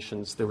Medicare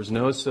patients, there was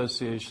no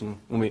association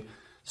when we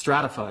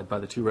stratified by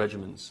the two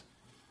regimens.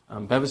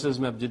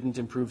 Bevacizumab didn't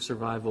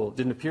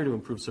appear to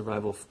improve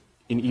survival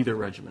in either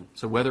regimen.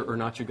 So whether or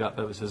not you got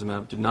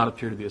bevacizumab did not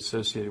appear to be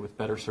associated with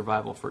better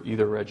survival for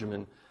either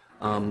regimen,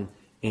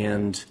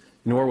 and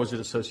nor was it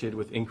associated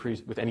with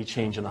any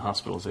change in the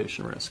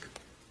hospitalization risk.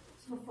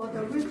 So for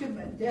the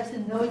regimen, there's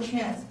no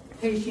chance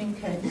patient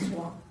can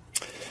swap.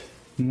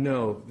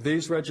 No,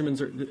 these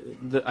regimens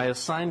I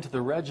assigned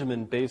the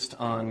regimen based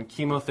on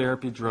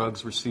chemotherapy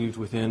drugs received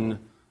within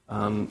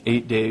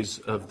 8 days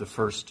of the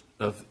first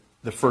of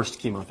the first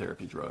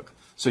chemotherapy drug.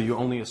 So you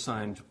only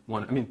assigned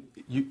one. I mean,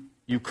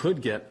 you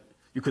could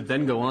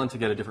then go on to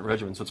get a different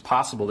regimen. So it's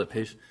possible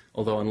that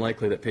although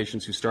unlikely, that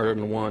patients who started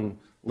on one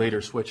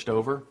later switched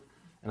over.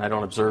 And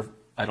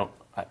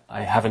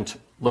I haven't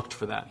looked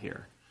for that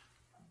here.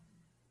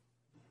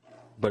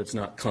 But it's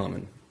not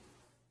common.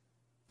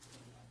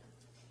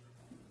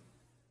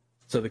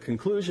 So the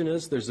conclusion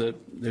is there's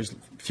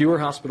fewer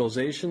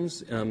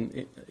hospitalizations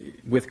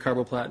with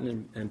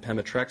carboplatin and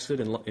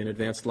pemetrexed in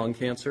advanced lung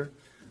cancer.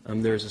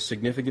 There's a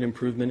significant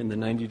improvement in the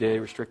 90-day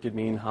restricted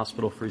mean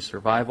hospital-free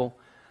survival,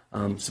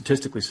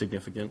 statistically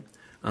significant,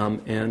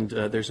 and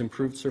there's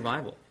improved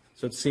survival.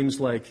 So it seems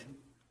like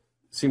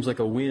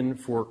a win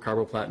for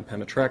carboplatin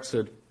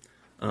pemetrexed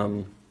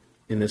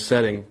in this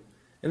setting.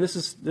 And this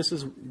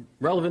is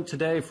relevant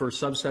today for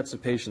subsets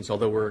of patients,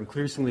 although we're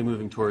increasingly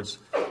moving towards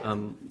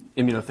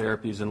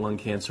immunotherapies in lung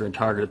cancer and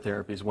targeted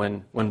therapies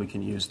when we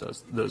can use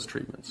those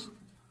treatments.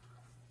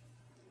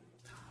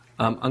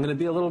 I'm going to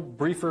be a little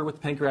briefer with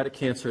pancreatic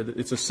cancer.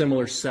 It's a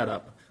similar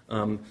setup,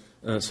 so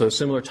a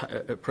similar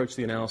approach to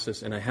the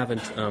analysis, and I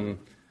haven't.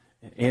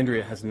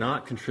 Andrea has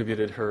not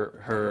contributed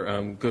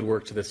her good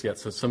work to this yet.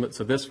 So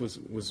this was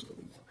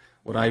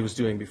what I was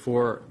doing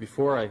before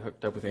I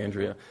hooked up with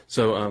Andrea.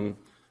 So.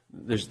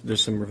 There's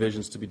some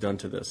revisions to be done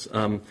to this.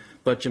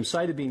 But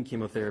gemcitabine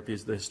chemotherapy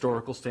is the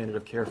historical standard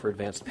of care for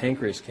advanced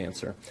pancreas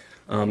cancer.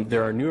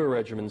 There are newer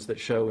regimens that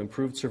show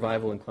improved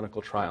survival in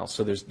clinical trials.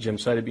 So there's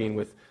gemcitabine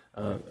with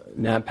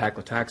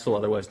nab-paclitaxel,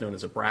 otherwise known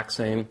as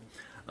Abraxane,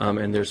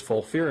 and there's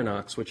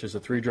FOLFIRINOX, which is a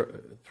three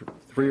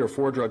or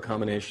four drug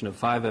combination of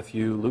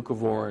 5-FU,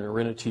 leucovorin,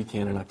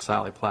 irinotecan, and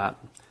oxaliplatin.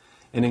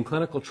 And in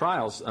clinical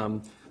trials,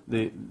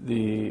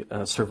 the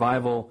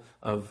survival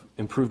of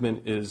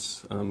improvement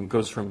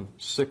goes from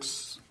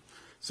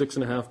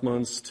 6.5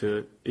 months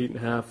to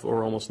 8.5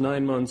 or almost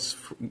 9 months.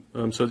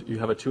 So you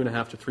have a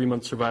 2.5 to 3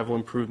 month survival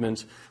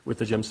improvement with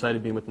the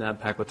gemcitabine with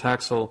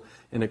nab-paclitaxel,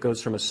 and it goes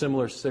from a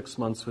similar 6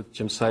 months with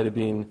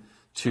gemcitabine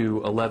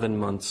to 11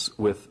 months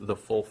with the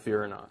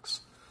FOLFIRINOX.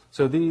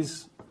 So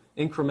these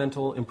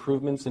incremental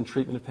improvements in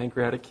treatment of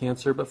pancreatic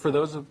cancer, but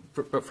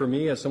for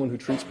me as someone who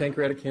treats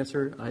pancreatic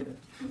cancer,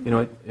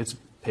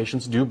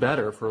 patients do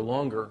better for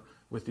longer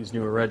with these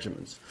newer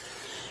regimens.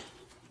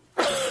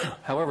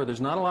 However, there's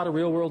not a lot of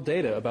real-world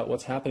data about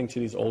what's happening to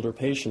these older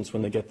patients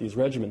when they get these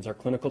regimens. Our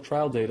clinical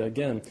trial data,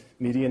 again,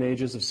 median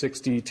ages of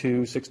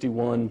 62,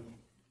 61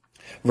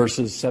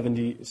 versus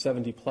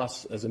 70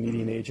 plus as a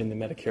median age in the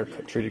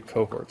Medicare-treated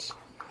cohorts.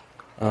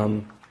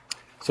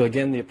 So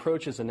again, the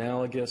approach is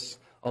analogous,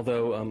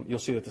 although you'll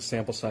see that the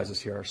sample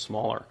sizes here are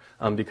smaller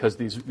because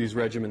these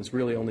regimens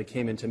really only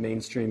came into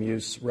mainstream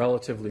use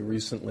relatively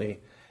recently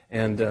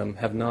and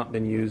have not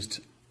been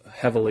used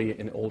heavily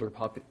in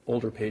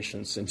older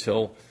patients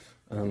until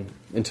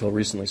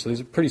recently. So these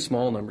are pretty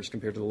small numbers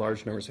compared to the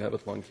large numbers we have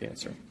with lung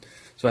cancer.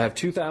 So I have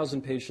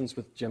 2,000 patients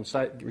with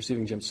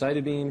receiving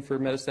gemcitabine for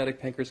metastatic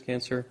pancreas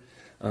cancer,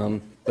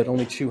 but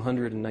only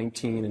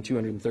 219 and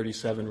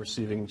 237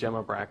 receiving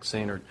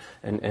gemabraxane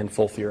and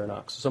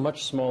FOLFIRINOX. So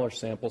much smaller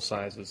sample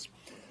sizes.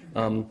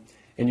 And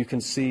you can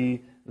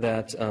see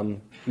that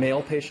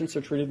male patients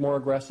are treated more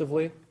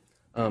aggressively.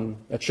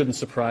 That shouldn't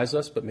surprise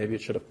us, but maybe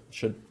it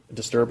should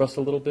disturb us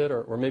a little bit,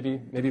 or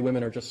maybe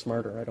women are just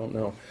smarter. I don't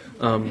know.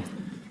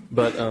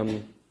 But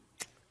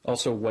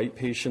also, white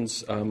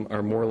patients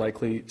are more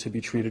likely to be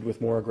treated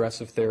with more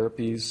aggressive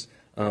therapies.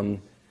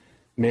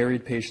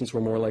 Married patients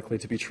were more likely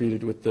to be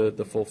treated with the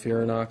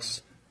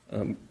FOLFIRINOX,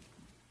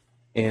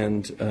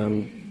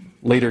 and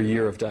later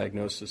year of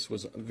diagnosis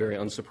was very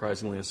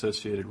unsurprisingly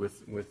associated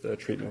with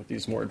treatment with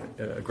these more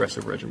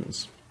aggressive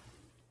regimens.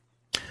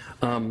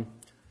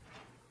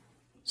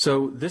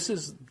 So this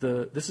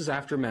is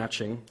after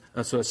matching,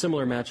 so a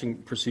similar matching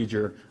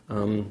procedure,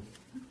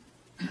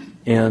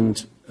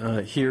 and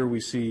here we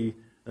see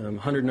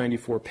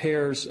 194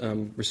 pairs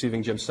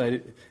receiving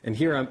gemcitabine, and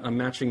here I'm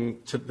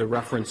matching to the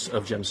reference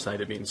of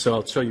gemcitabine. So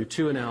I'll show you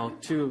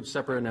two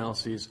separate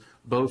analyses,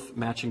 both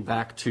matching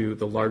back to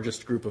the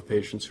largest group of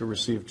patients who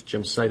received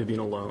gemcitabine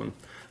alone.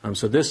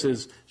 So this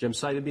is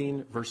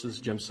gemcitabine versus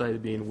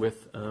gemcitabine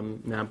with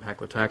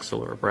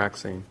nab-paclitaxel or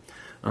Abraxane,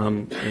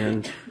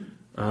 and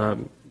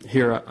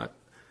here,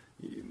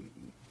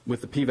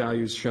 with the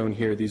p-values shown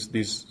here,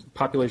 these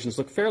populations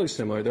look fairly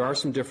similar. There are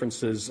some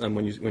differences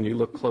when you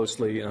look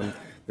closely.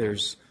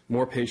 There's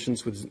more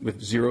patients with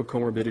zero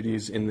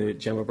comorbidities in the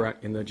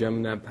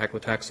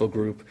gem-nab-paclitaxel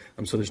group,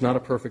 so there's not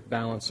a perfect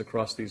balance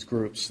across these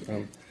groups,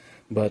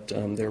 but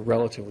they're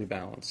relatively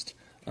balanced.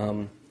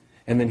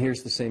 And then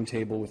here's the same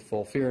table with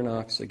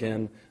FOLFIRINOX.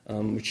 Again,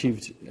 we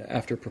achieved,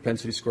 after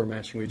propensity score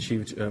matching, we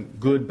achieved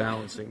good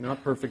balancing,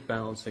 not perfect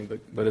balancing,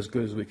 but as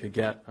good as we could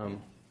get.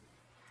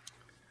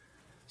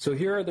 So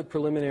here are the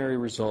preliminary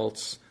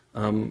results.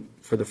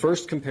 For the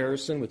first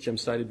comparison with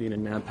gemcitabine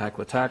and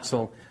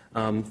nab-paclitaxel,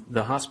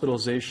 the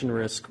hospitalization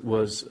risk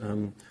was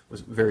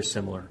very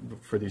similar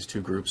for these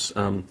two groups.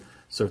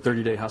 So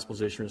 30-day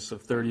hospitalization risk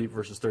of 30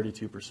 versus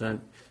 32%.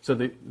 So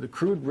the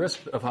crude risk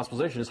of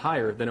hospitalization is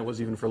higher than it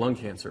was even for lung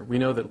cancer. We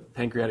know that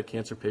pancreatic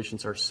cancer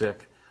patients are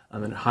sick.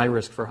 and high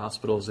risk for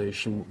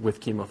hospitalization with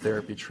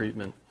chemotherapy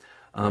treatment.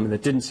 And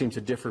it didn't seem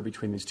to differ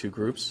between these two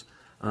groups.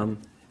 And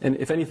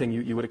if anything,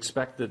 you would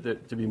expect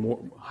that to be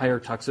higher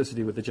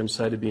toxicity with the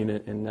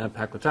gemcitabine and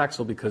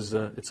nab-paclitaxel because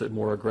it's a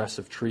more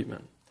aggressive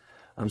treatment.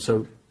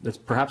 So that's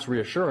perhaps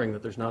reassuring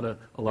that there's not a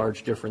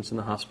large difference in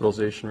the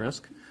hospitalization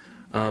risk.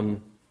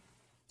 And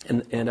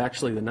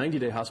actually, the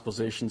 90-day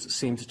hospitalizations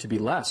seemed to be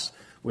less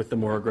with the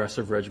more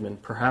aggressive regimen,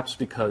 perhaps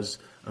because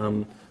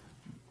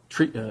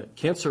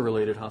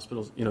cancer-related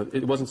hospitals,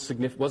 it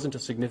wasn't a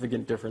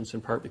significant difference, in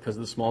part because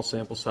of the small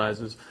sample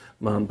sizes.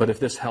 But if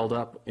this held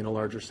up in a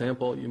larger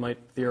sample, you might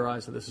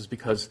theorize that this is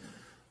because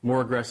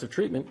more aggressive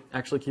treatment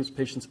actually keeps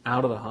patients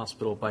out of the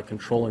hospital by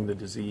controlling the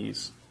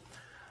disease.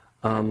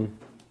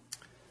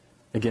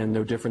 Again,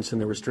 no difference in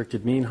the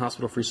restricted mean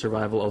hospital-free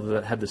survival, although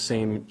that had the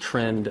same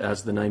trend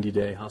as the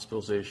 90-day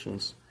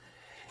hospitalizations.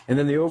 And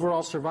then the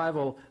overall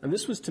survival, and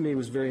this to me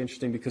was very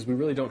interesting because we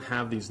really don't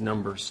have these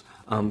numbers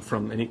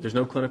there's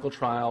no clinical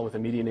trial with a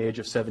median age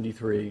of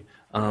 73.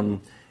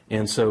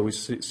 And so we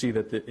see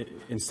that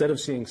instead of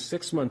seeing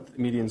 6-month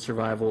median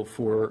survival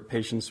for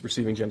patients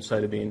receiving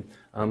gemcitabine,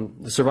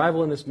 the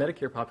survival in this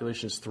Medicare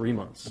population is 3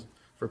 months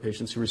for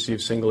patients who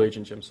receive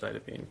single-agent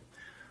gemcitabine.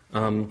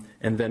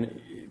 And then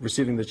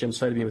receiving the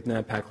gemcitabine with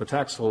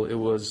nab-paclitaxel, it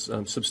was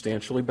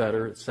substantially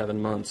better at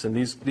 7 months. And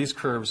these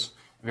curves,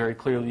 very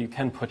clearly, you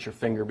can put your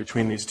finger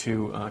between these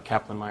two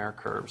Kaplan-Meier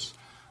curves.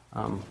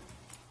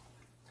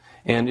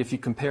 And if you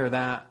compare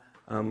that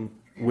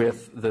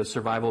with the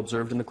survival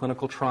observed in the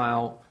clinical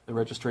trial, the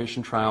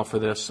registration trial for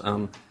this,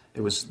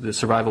 the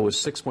survival was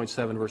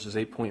 6.7 versus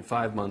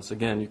 8.5 months.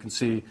 Again, you can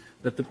see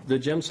that the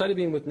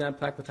gemcitabine with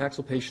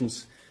nab-paclitaxel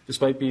patients,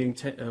 despite being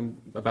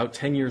about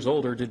 10 years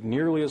older, did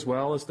nearly as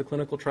well as the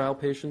clinical trial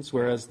patients,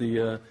 whereas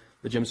the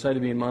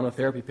gemcitabine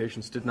monotherapy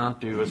patients did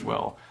not do as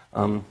well,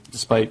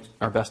 despite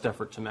our best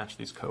effort to match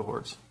these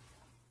cohorts.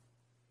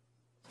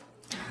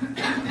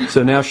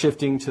 So now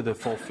shifting to the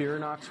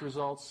FOLFIRINOX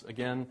results.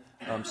 Again,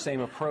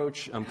 same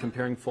approach,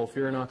 comparing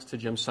FOLFIRINOX to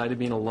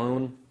gemcitabine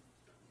alone.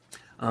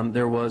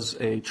 There was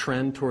a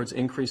trend towards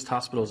increased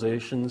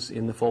hospitalizations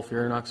in the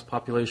FOLFIRINOX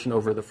population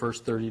over the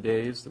first 30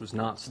 days. It was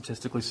not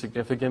statistically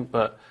significant,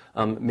 but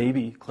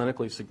maybe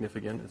clinically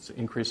significant. It's an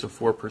increase of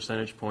 4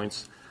 percentage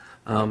points.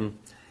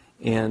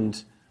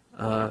 And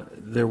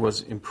there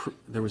was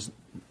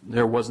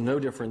no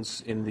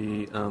difference in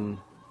the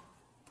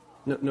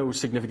no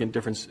significant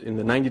difference in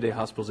the 90-day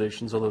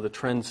hospitalizations, although the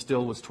trend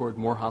still was toward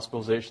more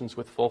hospitalizations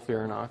with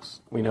FOLFIRINOX.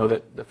 We know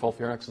that the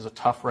FOLFIRINOX is a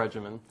tough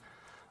regimen.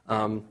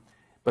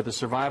 But the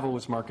survival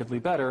was markedly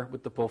better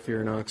with the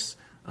FOLFIRINOX,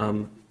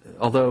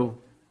 although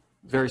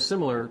very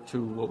similar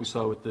to what we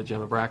saw with the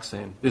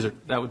gemabraxane.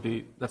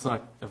 That's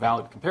not a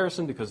valid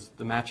comparison because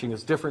the matching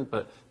is different,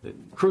 but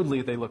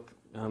crudely they look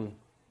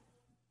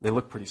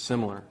pretty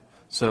similar.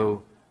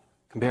 So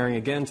comparing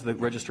again to the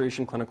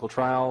registration clinical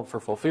trial for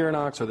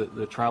FOLFIRINOX, or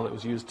the trial that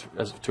was used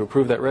to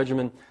approve that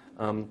regimen,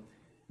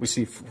 we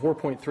see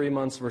 4.3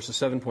 months versus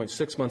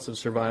 7.6 months of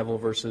survival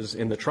versus,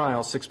 in the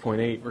trial,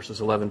 6.8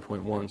 versus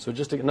 11.1. So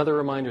just another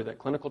reminder that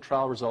clinical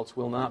trial results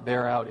will not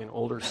bear out in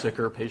older,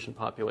 sicker patient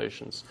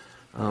populations.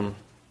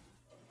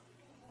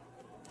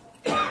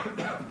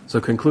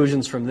 So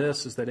conclusions from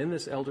this is that in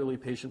this elderly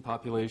patient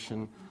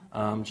population,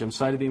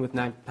 gemcitabine with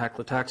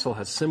nab-paclitaxel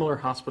has similar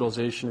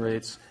hospitalization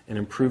rates and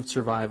improved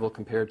survival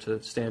compared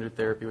to standard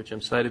therapy with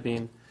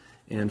gemcitabine,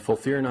 and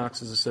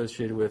FOLFIRINOX is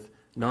associated with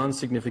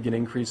non-significant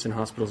increase in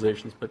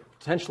hospitalizations, but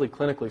potentially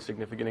clinically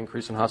significant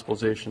increase in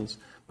hospitalizations,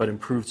 but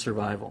improved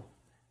survival.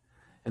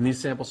 And these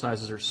sample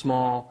sizes are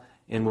small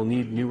and will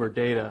need newer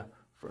data,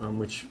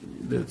 which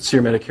the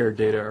SEER Medicare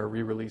data are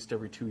re-released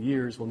every 2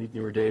 years. We'll need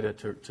newer data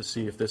to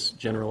see if this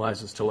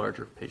generalizes to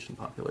larger patient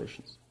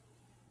populations.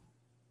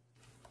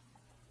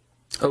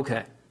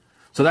 Okay,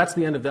 so that's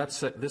the end of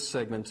this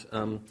segment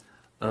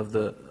of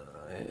the,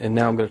 and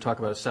now I'm going to talk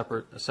about a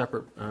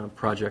separate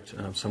project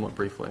somewhat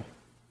briefly.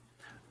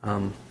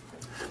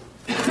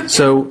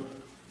 So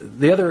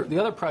the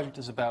other project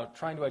is about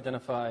trying to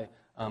identify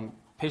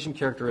patient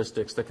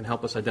characteristics that can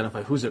help us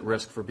identify who's at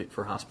risk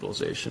for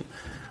hospitalization.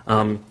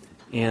 And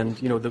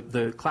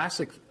the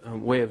classic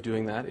way of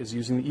doing that is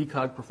using the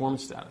ECOG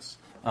performance status,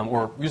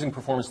 or using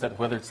performance status,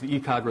 whether it's the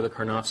ECOG or the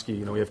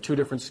Karnofsky. We have 2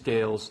 different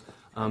scales.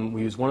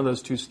 We use one of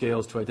those 2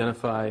 scales to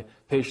identify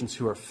patients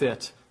who are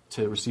fit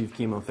to receive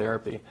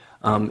chemotherapy.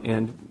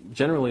 And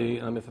generally,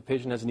 if a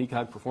patient has an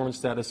ECOG performance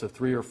status of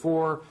 3 or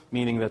 4,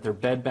 meaning that they're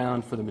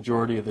bedbound for the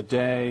majority of the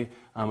day,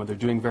 or they're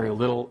doing very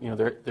little,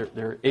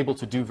 they're able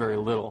to do very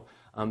little,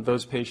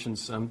 those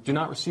patients do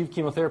not receive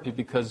chemotherapy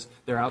because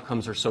their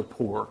outcomes are so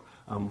poor.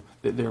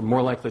 They're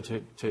more likely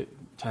to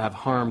have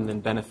harm than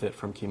benefit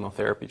from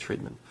chemotherapy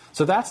treatment.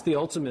 So that's the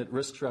ultimate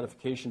risk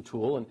stratification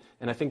tool,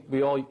 and I think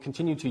we all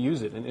continue to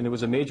use it. And it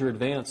was a major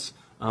advance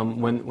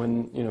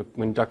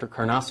when Dr.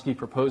 Karnofsky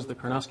proposed the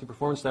Karnofsky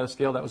performance status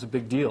scale. That was a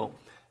big deal,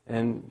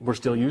 and we're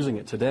still using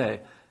it today.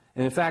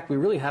 And in fact, we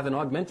really haven't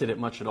augmented it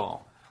much at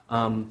all.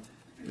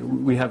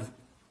 We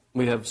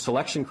have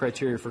selection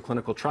criteria for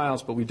clinical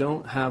trials, but we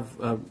don't have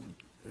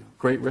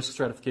great risk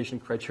stratification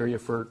criteria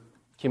for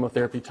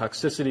chemotherapy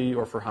toxicity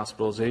or for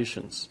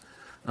hospitalizations.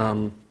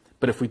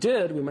 But if we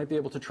did, we might be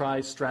able to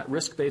try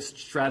risk-based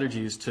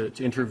strategies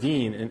to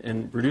intervene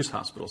and reduce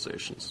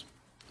hospitalizations.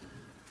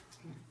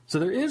 So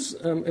there is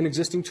an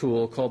existing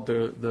tool called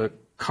the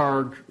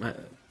CARG.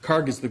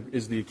 CARG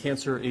is the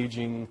Cancer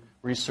Aging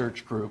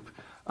Research Group,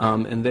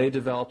 and they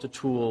developed a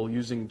tool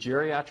using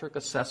geriatric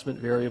assessment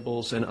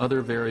variables and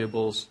other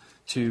variables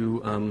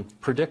to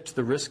predict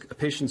a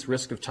patient's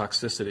risk of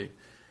toxicity.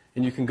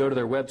 And you can go to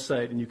their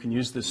website and you can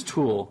use this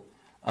tool,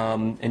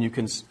 and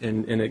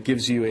it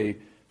gives you a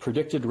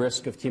predicted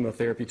risk of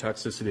chemotherapy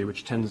toxicity,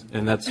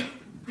 and that's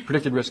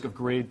predicted risk of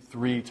grade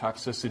 3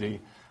 toxicity.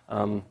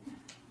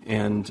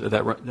 And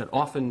that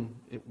often,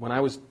 when I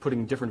was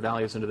putting different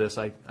values into this,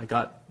 I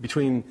got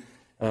between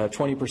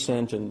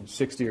 20% and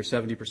 60 or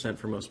 70%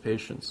 for most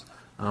patients.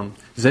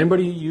 Has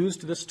anybody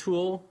used this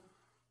tool?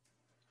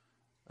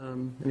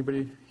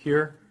 Anybody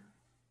here?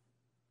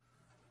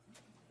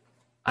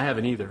 I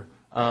haven't either.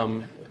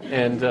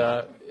 And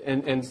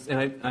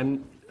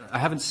I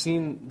haven't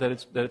seen that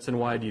it's in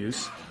wide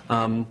use.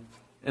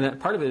 And that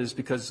part of it is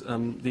because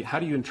how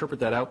do you interpret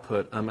that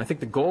output? I think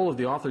the goal of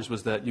the authors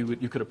was that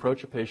you could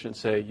approach a patient and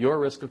say, your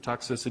risk of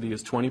toxicity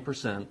is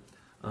 20%.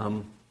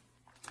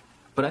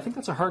 But I think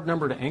that's a hard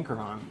number to anchor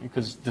on,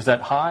 because is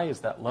that high? Is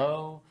that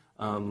low?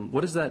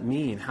 What does that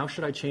mean? How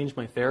should I change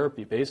my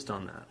therapy based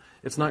on that?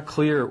 It's not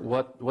clear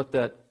what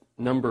that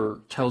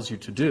number tells you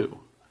to do.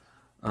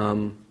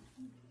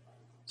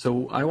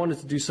 So I wanted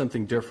to do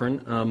something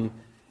different.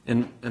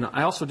 And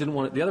I also didn't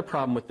want the other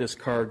problem with this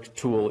CARG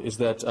tool is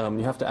that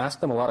you have to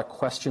ask them a lot of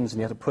questions, and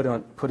you have to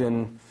put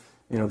in,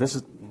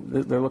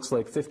 there looks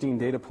like 15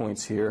 data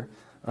points here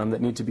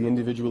that need to be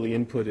individually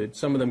inputted.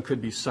 Some of them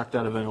could be sucked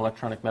out of an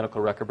electronic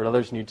medical record, but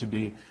others need to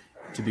be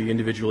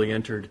individually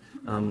entered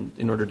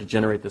in order to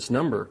generate this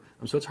number.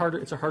 So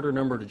it's a harder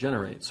number to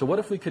generate. So what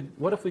if we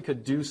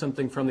could do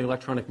something from the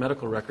electronic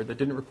medical record that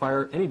didn't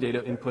require any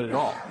data input at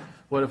all?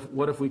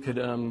 What if we could,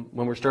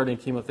 when we're starting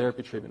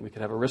chemotherapy treatment, we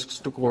could have a risk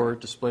score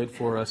displayed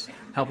for us,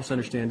 help us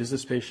understand, is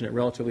this patient at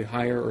relatively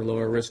higher or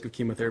lower risk of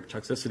chemotherapy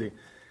toxicity?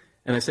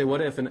 And I say,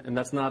 what if? And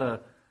that's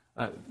not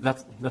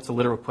that's a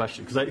literal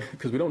question,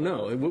 because we don't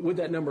know. Would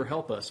that number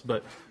help us?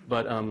 But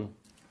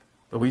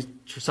we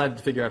decided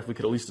to figure out if we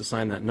could at least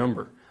assign that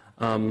number.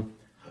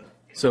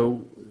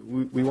 So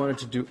we wanted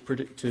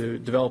to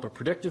develop a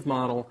predictive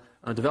model,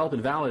 develop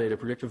and validate a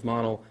predictive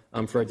model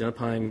for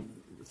identifying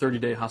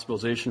 30-day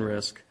hospitalization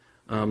risk.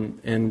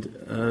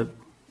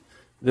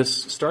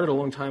 This started a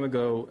long time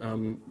ago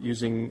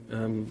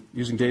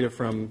using data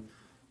from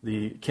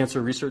the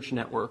Cancer Research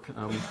Network,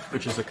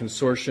 which is a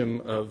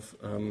consortium of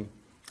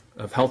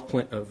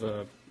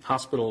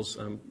hospitals,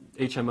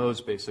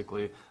 HMOs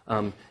basically,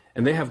 and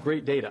they have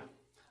great data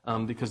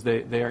because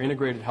they are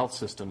integrated health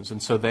systems,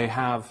 and so they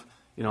have,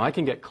 I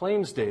can get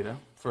claims data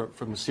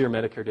from the SEER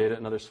Medicare data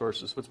and other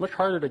sources, but it's much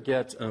harder to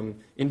get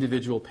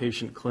individual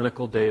patient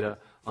clinical data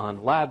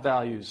on lab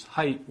values,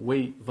 height,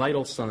 weight,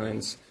 vital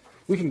signs.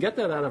 We can get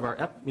that out of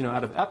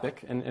out of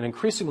Epic, and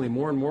increasingly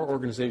more and more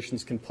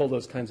organizations can pull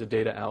those kinds of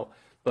data out.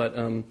 But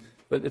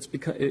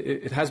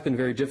it has been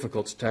very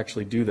difficult to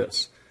actually do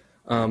this.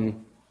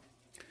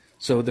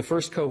 So the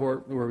first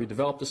cohort where we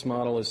developed this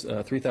model is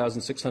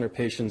 3,600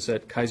 patients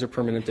at Kaiser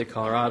Permanente,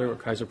 Colorado, or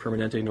Kaiser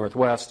Permanente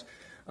Northwest.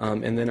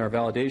 And then our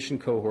validation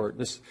cohort,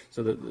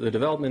 so the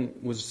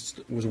development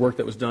was work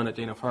that was done at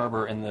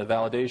Dana-Farber, and the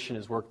validation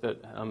is work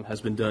that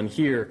has been done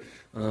here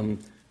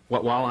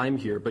while I'm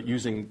here, but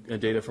using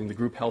data from the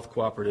Group Health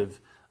Cooperative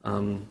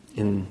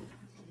in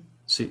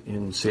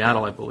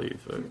Seattle, I believe.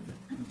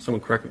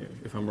 Someone correct me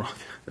if I'm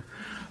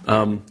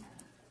wrong.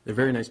 They're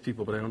very nice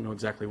people, but I don't know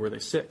exactly where they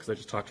sit because I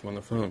just talked to them on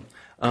the phone.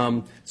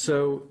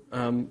 So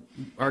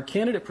our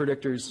candidate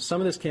predictors,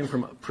 some of this came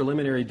from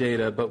preliminary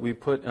data, but we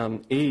put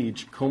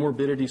age,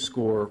 comorbidity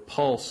score,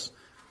 pulse,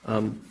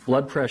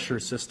 blood pressure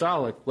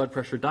systolic, blood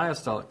pressure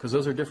diastolic, because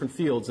those are different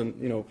fields, and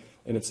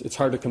and it's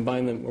hard to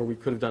combine them, or we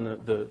could have done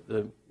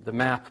the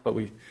map, but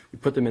we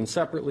put them in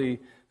separately.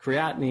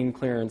 Creatinine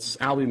clearance,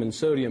 albumin,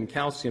 sodium,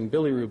 calcium,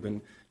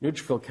 bilirubin,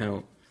 neutrophil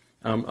count.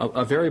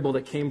 A variable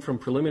that came from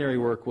preliminary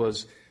work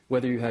was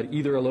whether you had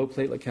either a low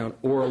platelet count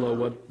or a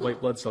low white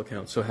blood cell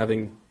count, so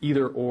having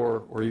either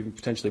or even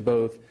potentially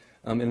both,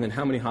 and then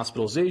how many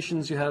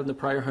hospitalizations you had in the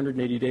prior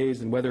 180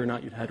 days and whether or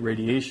not you'd had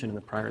radiation in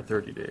the prior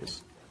 30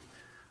 days.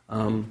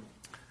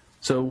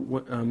 So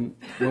when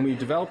we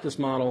developed this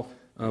model,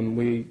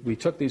 we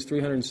took these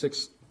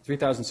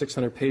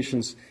 3,600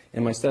 patients,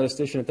 and my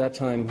statistician at that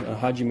time,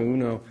 Haji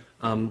Mauno,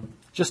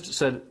 just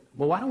said,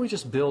 well, why don't we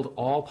just build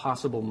all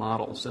possible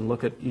models and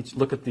look at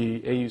the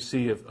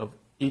AUC of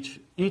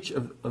each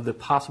of the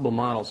possible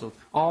models, of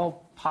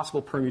all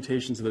possible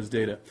permutations of those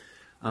data.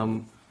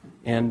 And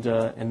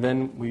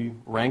then we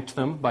ranked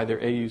them by their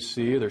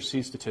AUC, their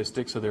C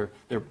statistics, so their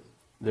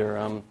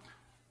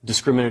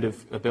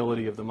discriminative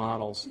ability of the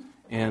models.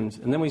 And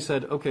then we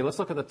said, okay, let's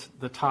look at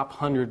the top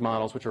 100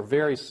 models, which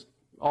are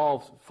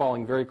all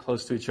falling very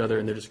close to each other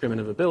in their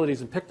discriminative abilities,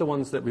 and pick the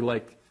ones that we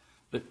like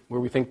where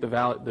we think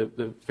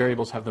the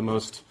variables have the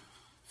most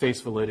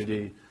face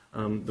validity,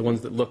 the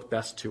ones that look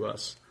best to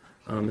us.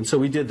 And so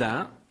we did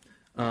that.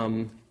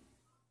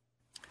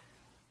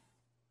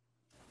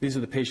 These are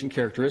the patient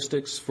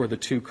characteristics for the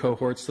two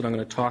cohorts that I'm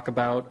going to talk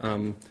about.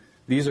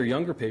 These are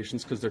younger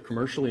patients because they're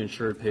commercially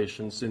insured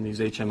patients in these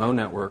HMO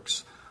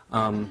networks.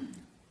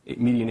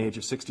 Median age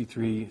of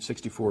 63,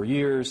 64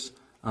 years.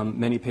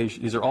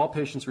 These are all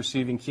patients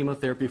receiving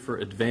chemotherapy for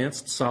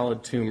advanced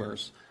solid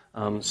tumors.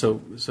 So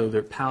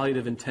they're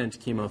palliative intent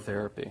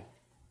chemotherapy.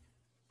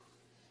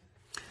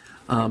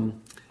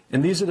 And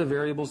these are the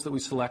variables that we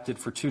selected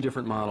for two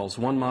different models.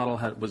 One model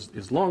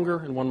is longer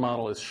and one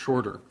model is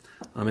shorter.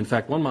 In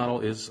fact, one model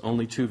is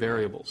only two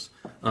variables.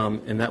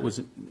 And that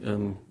was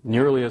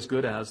nearly as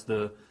good as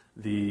the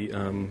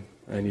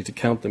I need to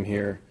count them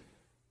here,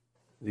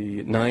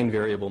 the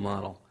 9-variable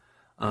model.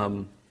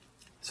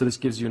 So this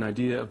gives you an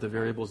idea of the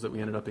variables that we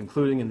ended up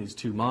including in these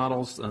two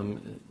models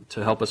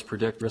to help us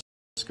predict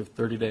risk of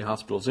 30-day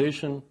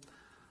hospitalization.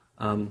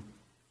 And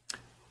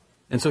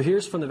so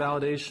here's from the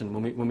validation.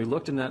 When we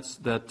looked in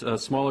that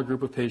smaller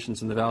group of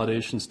patients in the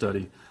validation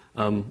study,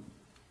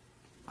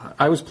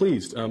 I was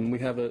pleased. We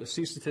have a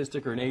C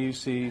statistic or an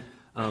AUC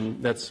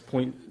that's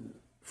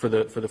for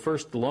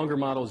the longer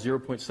model,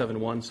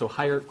 0.71. So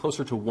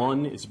closer to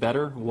 1 is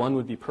better. 1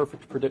 would be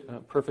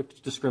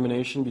perfect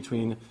discrimination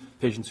between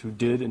patients who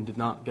did and did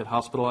not get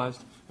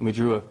hospitalized. And we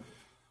drew a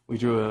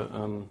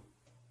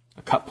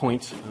cut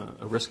point,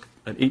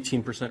 an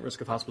 18% risk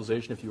of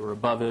hospitalization. If you were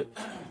above it,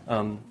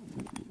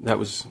 that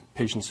was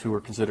patients who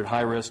were considered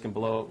high risk, and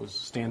below it was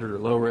standard or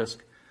low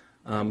risk.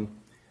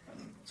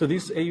 So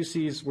these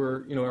AUCs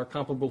are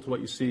comparable to what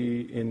you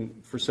see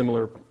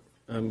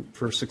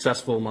for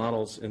successful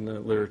models in the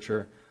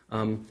literature.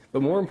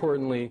 But more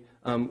importantly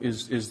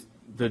is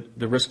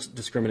the risk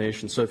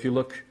discrimination. So if you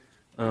look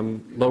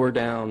lower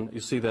down, you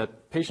see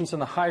that patients in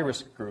the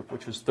high-risk group,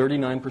 which was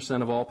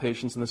 39% of all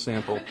patients in the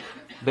sample,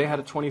 they had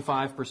a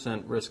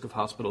 25% risk of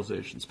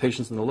hospitalizations.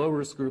 Patients in the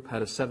low-risk group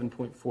had a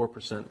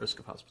 7.4% risk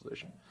of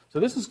hospitalization. So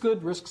this is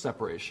good risk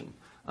separation.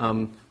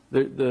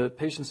 The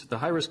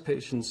high-risk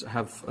patients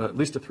have at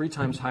least a 3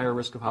 times higher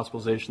risk of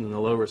hospitalization than the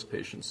low-risk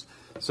patients.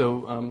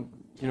 So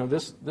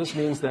this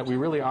means that we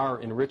really are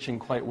enriching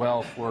quite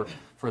well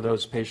for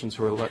those patients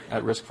who are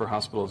at risk for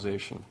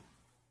hospitalization.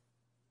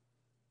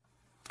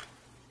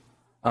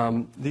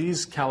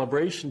 These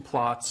calibration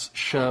plots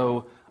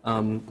show,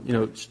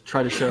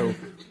 try to show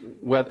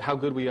how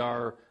good we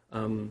are,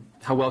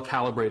 how well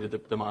calibrated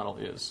the model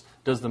is.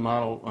 Does the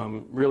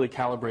model really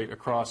calibrate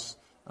across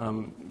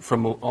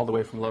from all the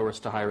way from low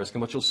risk to high risk?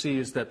 And what you'll see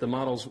is that the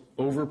model's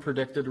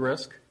over-predicted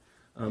risk.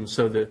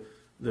 So the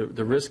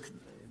risk,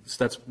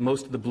 that's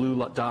most of the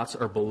blue dots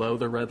are below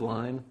the red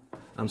line.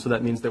 So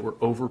that means that we're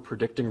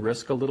over-predicting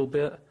risk a little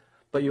bit.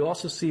 But you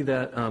also see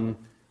that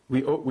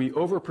we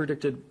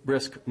over-predicted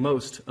risk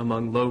most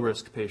among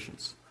low-risk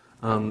patients.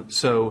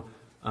 So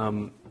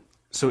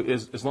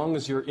as long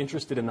as you're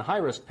interested in the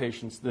high-risk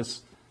patients,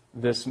 this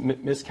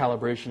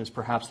miscalibration is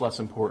perhaps less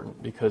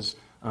important because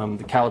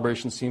the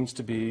calibration seems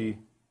to be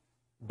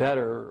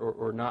better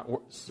or not,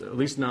 at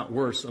least not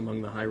worse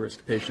among the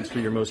high-risk patients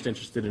who you're most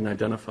interested in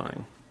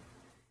identifying.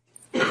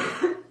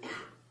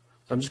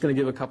 So I'm just going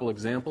to give a couple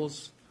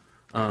examples.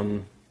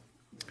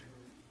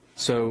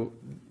 So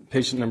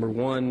patient number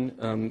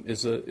 1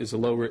 is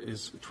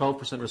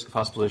 12% risk of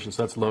hospitalization,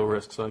 so that's low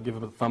risk. So I give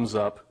him a thumbs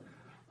up.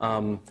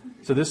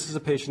 So this is a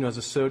patient who has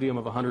a sodium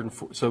of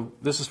 104. So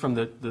this is from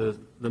the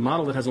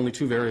model that has only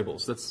 2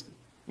 variables. That's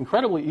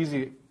incredibly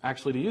easy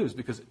actually to use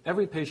because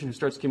every patient who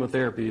starts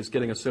chemotherapy is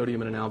getting a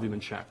sodium and an albumin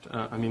checked.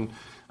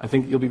 I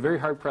think you'll be very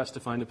hard pressed to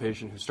find a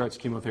patient who starts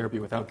chemotherapy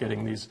without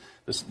getting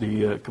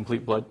the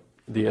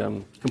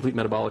complete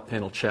metabolic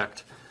panel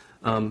checked.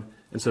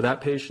 And so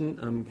that patient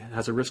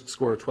has a risk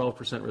score of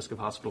 12% risk of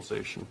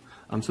hospitalization.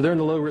 So they're in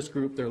the low-risk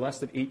group. They're less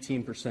than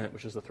 18%,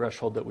 which is the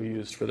threshold that we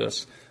used for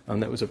this.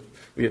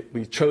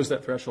 We chose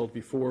that threshold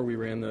before we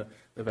ran the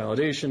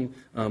validation.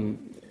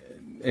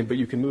 But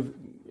you can move,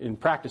 in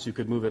practice, you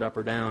could move it up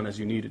or down as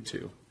you needed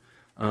to.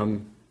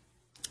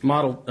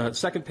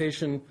 Second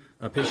patient,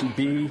 patient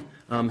B,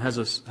 has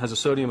a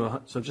sodium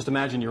of, so just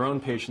imagine your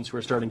own patients who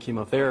are starting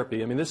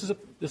chemotherapy.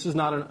 This is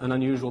not an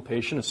unusual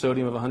patient, a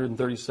sodium of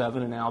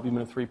 137 and an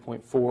albumin of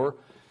 3.4.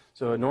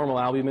 So a normal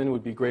albumin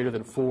would be greater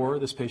than 4.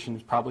 This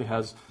patient probably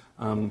has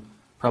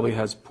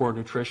poor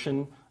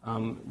nutrition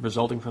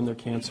resulting from their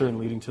cancer and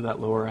leading to that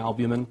lower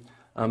albumin.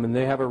 And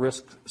they have a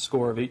risk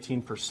score of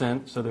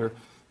 18%, so they're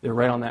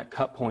right on that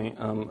cut point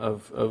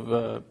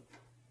of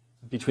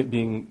between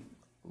being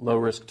low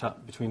risk,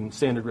 between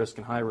standard risk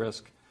and high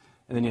risk.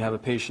 And then you have a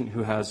patient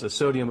who has a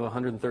sodium of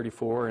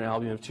 134 and an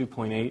albumin of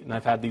 2.8, and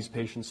I've had these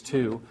patients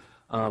too,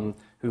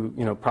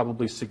 who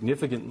probably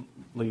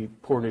significantly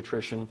poor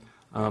nutrition.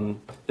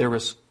 The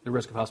risk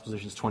of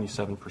hospitalization is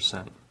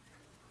 27%.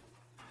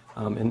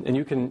 And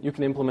you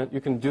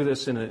can do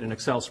this in an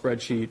Excel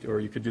spreadsheet, or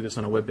you could do this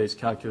on a web-based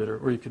calculator,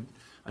 or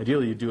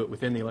ideally you do it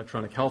within the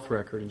electronic health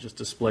record and just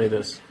display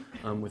this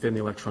within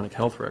the electronic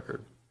health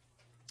record.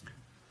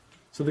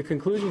 So the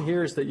conclusion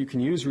here is that you can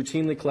use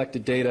routinely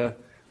collected data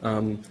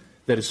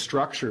that is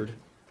structured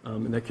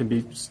and that can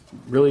be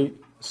really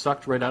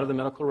sucked right out of the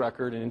medical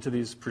record and into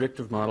these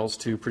predictive models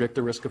to predict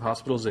the risk of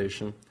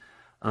hospitalization,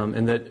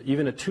 and that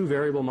even a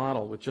two-variable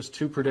model with just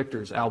two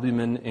predictors,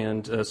 albumin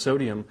and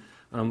sodium,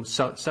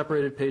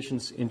 separated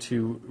patients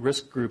into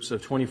risk groups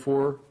of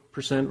 24%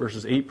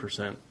 versus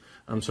 8%.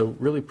 So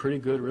really pretty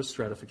good risk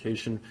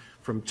stratification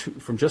from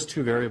just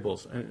two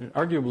variables, and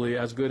arguably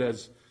as good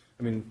as,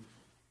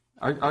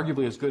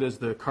 arguably as good as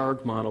the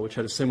CARG model, which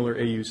had a similar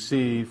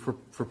AUC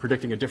for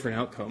predicting a different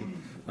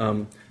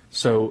outcome.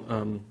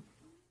 So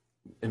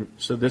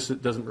this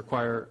doesn't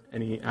require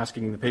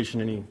asking the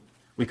patient any.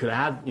 We could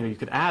add, you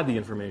could add the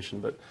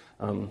information, but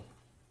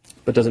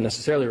doesn't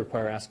necessarily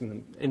require asking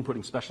them,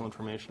 inputting special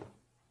information.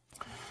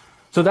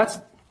 So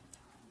those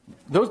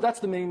are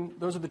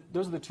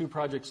the two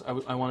projects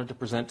I wanted to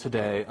present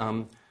today,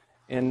 and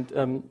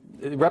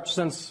it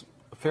represents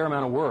a fair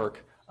amount of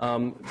work.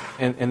 And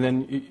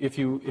then if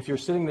you're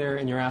sitting there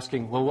and you're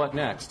asking, well, what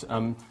next?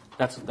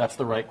 That's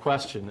the right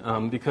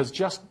question, because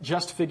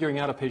just figuring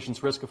out a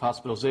patient's risk of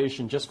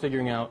hospitalization, just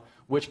figuring out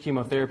which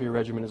chemotherapy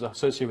regimen is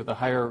associated with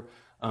a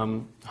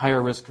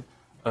higher risk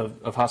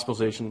of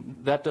hospitalization,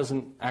 that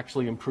doesn't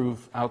actually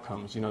improve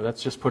outcomes.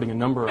 That's just putting a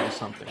number on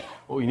something.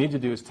 What we need to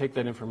do is take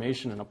that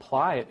information and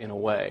apply it in a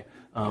way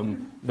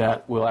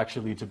that will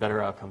actually lead to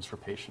better outcomes for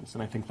patients.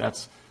 And I think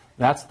that's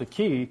the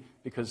key,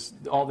 because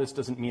all this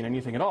doesn't mean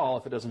anything at all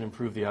if it doesn't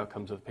improve the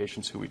outcomes of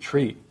patients who we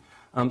treat.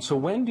 So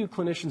when do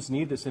clinicians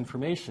need this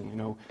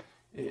information?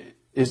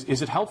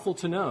 Is it helpful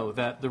to know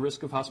that the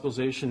risk of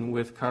hospitalization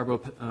with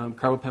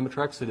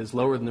carbopemetrexed is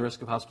lower than the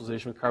risk of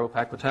hospitalization with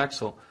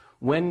carbopaclitaxel?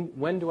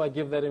 When do I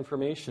give that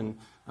information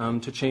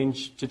to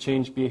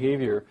change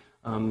behavior?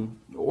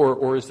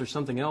 Or is there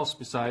something else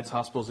besides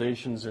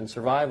hospitalizations and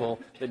survival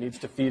that needs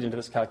to feed into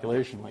this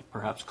calculation, like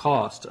perhaps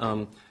cost?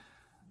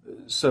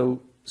 So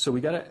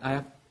we got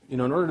to, in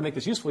order to make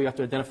this useful, you have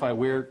to identify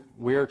where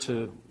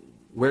to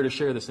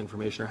share this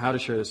information or how to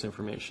share this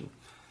information.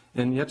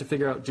 And you have to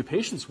figure out, do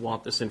patients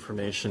want this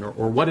information?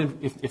 Or what,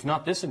 if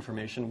not this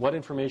information, what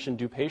information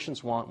do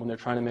patients want when they're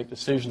trying to make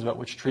decisions about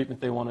which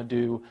treatment they want to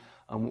do,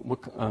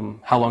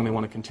 how long they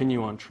want to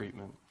continue on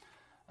treatment?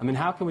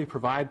 How can we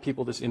provide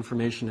people this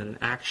information at an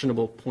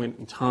actionable point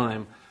in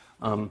time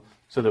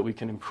so that we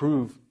can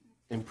improve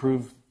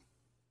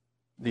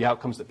the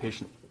outcomes that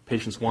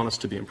patients want us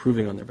to be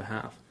improving on their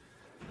behalf?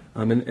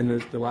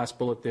 And the last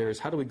bullet there is,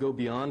 how do we go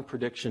beyond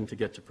prediction to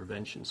get to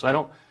prevention?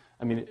 So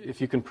if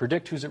you can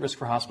predict who's at risk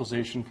for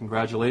hospitalization,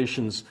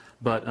 congratulations,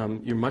 but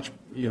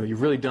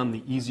you've really done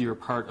the easier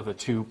part of a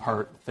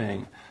two-part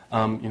thing.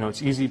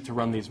 It's easy to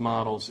run these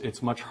models.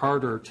 It's much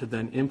harder to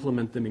then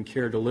implement them in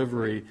care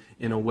delivery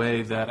in a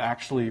way that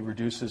actually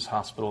reduces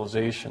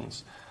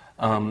hospitalizations.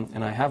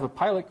 And I have a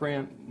pilot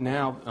grant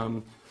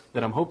now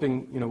that I'm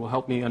hoping will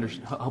help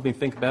me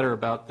think better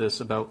about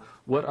this, about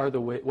what are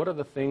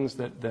the things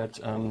that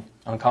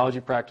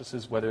oncology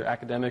practices, whether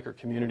academic or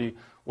community,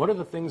 what are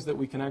the things that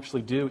we can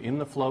actually do in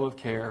the flow of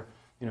care,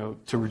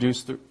 to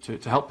reduce to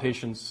help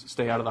patients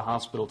stay out of the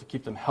hospital, to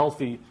keep them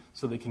healthy,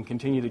 so they can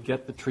continue to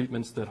get the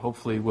treatments that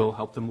hopefully will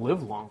help them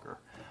live longer.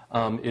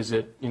 Is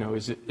it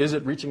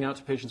reaching out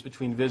to patients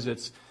between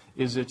visits?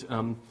 Is it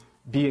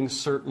being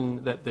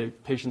certain that the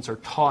patients are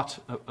taught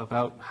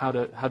about how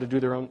to do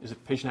their own? Is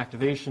it patient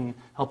activation,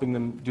 helping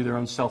them do their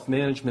own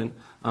self-management?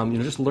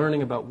 Just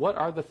learning about what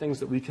are the things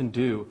that we can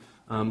do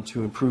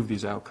to improve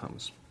these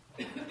outcomes.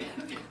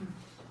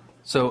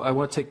 So I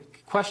want to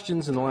take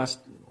questions in the last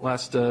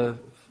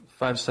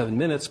 5-7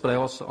 minutes, but I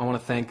want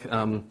to thank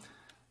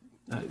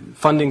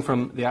funding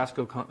from the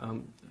ASCO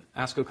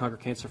Conquer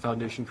Cancer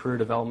Foundation Career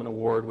Development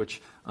Award,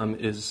 which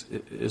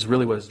is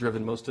really what has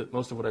driven most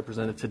of what I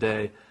presented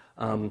today.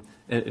 In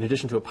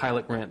addition to a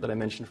pilot grant that I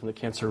mentioned from the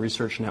Cancer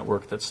Research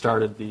Network that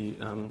started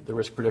the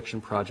Risk Prediction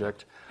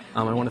Project.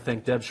 I want to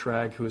thank Deb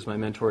Schrag, who is my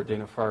mentor at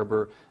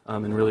Dana-Farber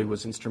and really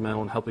was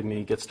instrumental in helping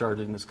me get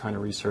started in this kind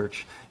of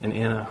research, and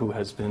Anna, who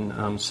has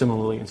been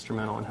similarly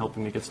instrumental in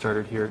helping me get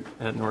started here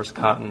at Norris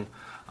Cotton.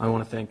 I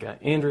want to thank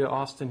Andrea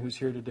Austin, who's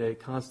here today,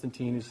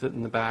 Constantine, who's sitting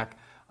in the back,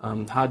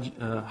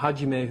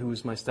 Hajime, who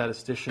is my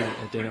statistician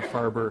at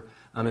Dana-Farber,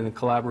 and the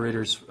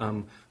collaborators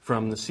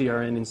from the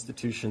CRN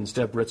institutions,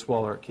 Deb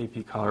Ritzwaller at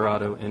KP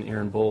Colorado and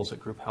Aaron Bowles at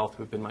Group Health,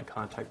 who have been my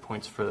contact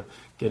points for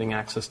getting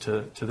access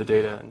to the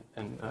data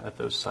and at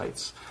those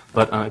sites.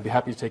 But I'd be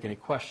happy to take any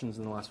questions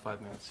in the last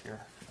 5 minutes here.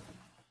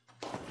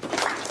 Thank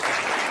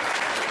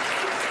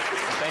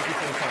you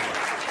for the time.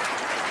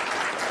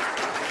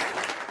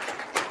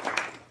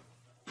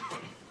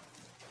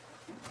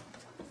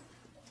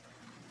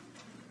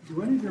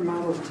 Do any of your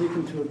models take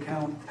into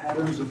account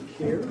patterns of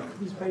care of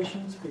these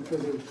patients?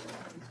 Because it's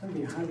going to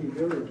be highly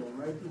variable,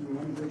 right?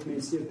 One group may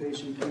see a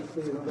patient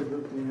weekly, another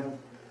group may have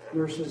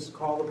nurses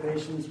call the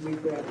patients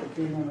week after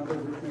chemo, another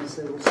group may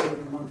say, we'll see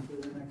them a month for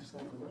the next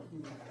cycle.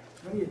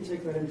 How do you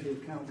take that into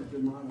account with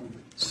your modeling?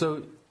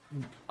 So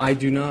I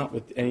do not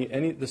with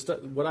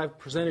what I've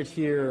presented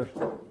here.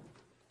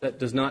 That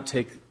does not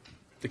take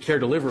the care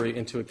delivery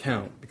into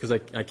account because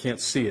I can't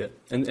see it.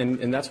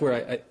 And that's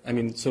where I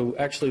mean, so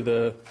actually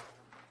the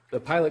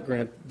pilot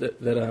grant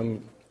that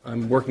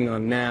I'm working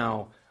on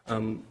now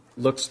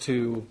looks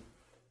to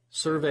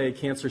survey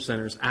cancer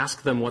centers,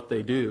 ask them what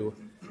they do,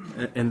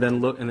 and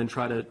then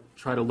try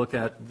to look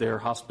at their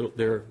hospital,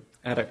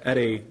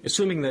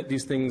 assuming that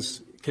these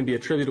things can be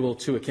attributable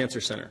to a cancer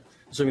center,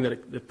 assuming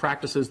that the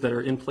practices that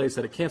are in place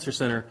at a cancer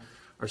center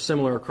are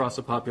similar across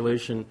the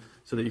population,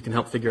 so that you can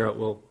help figure out,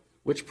 well,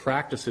 which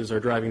practices are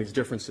driving these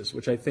differences,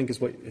 which I think is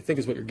what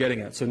you're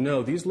getting at. So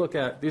no, these look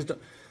at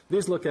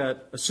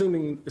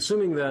assuming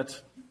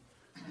that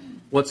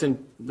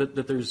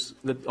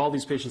that all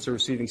these patients are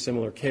receiving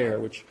similar care,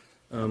 which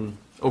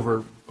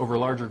over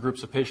larger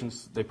groups of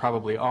patients they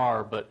probably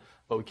are, but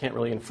we can't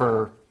really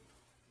infer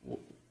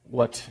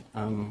which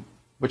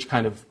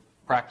kind of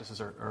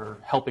practices are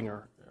helping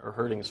or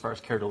hurting as far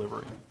as care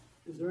delivery.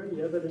 Is there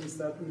any evidence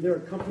that there are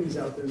companies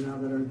out there now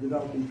that are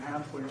developing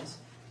pathways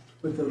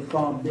with the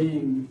thought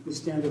being the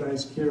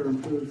standardized care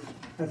improve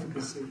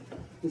efficacy?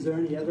 Is there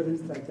any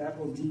evidence that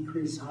will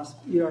decrease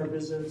ER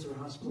visits or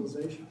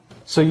hospitalization?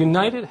 So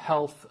United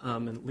Health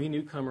and Lee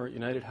Newcomer at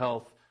United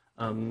Health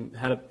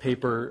had a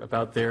paper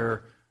about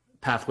their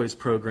Pathways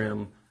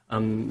program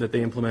that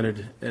they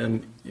implemented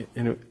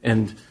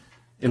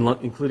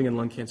including in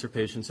lung cancer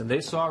patients, and they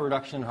saw a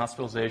reduction in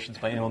hospitalizations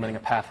by implementing a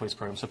Pathways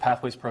program. So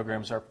Pathways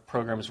programs are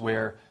programs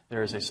where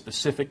there is a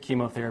specific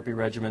chemotherapy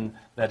regimen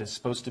that is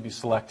supposed to be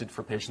selected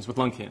for patients with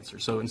lung cancer.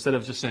 So instead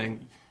of just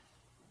saying,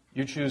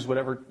 you choose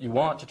whatever you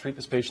want to treat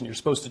this patient, you're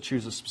supposed to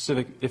choose a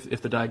specific,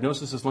 if the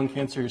diagnosis is lung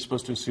cancer, you're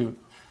supposed to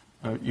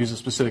use a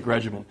specific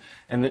regimen.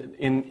 And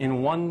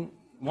in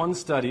one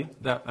study,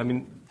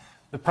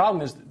 the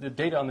problem is the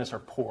data on this are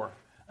poor.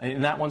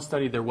 In that one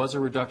study, there was a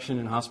reduction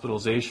in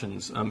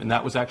hospitalizations, and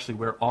that was actually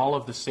where all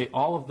of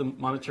the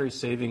monetary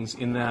savings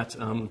in that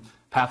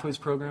Pathways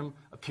program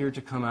appeared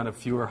to come out of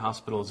fewer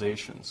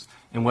hospitalizations.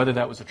 And whether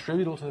that was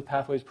attributable to the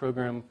Pathways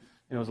program,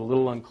 was a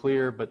little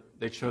unclear, but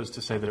they chose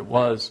to say that it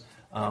was.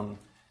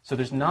 So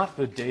there's not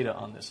good data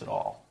on this at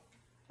all.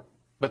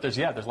 But there's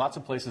lots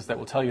of places that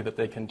will tell you that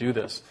they can do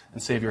this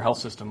and save your health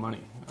system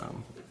money.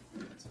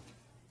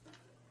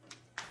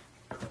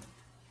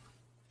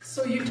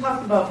 So you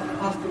talked about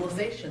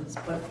hospitalizations,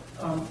 but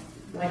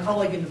my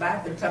colleague in the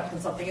back there touched on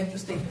something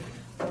interesting.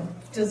 Have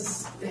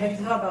you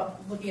thought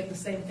about looking at the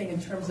same thing in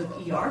terms of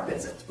ER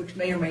visits, which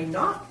may or may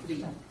not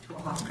lead to a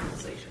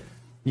hospitalization?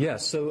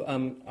 Yes, so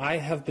I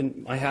have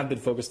been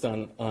focused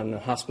on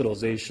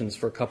hospitalizations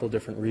for a couple of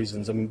different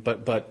reasons.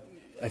 But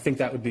I think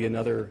that would be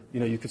another.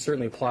 You could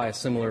certainly apply a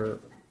similar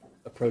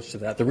approach to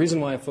that. The reason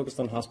why I focused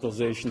on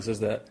hospitalizations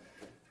is that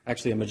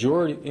actually a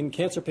majority in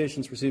cancer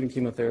patients receiving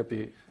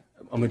chemotherapy,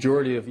 a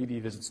majority of ED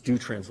visits do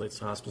translate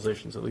to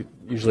hospitalizations, at least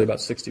usually about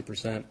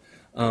 60%.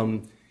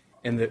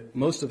 And that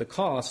most of the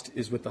cost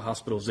is with the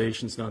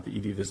hospitalizations, not the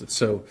ED visits.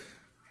 So,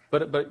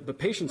 but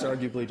patients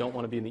arguably don't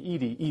want to be in the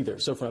ED either.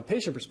 So from a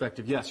patient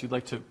perspective, yes, you'd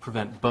like to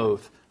prevent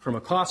both. From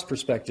a cost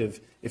perspective,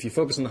 if you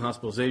focus on the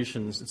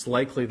hospitalizations, it's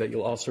likely that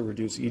you'll also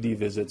reduce ED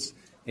visits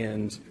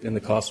and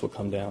the costs will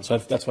come down. So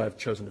that's why I've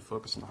chosen to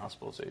focus on the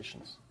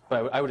hospitalizations.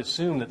 But I would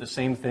assume that the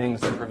same things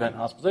that prevent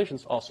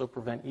hospitalizations also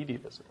prevent ED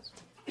visits.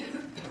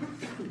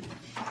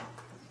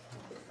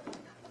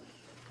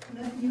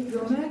 You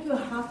measure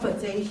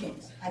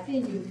hospitalizations. I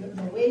think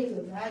the way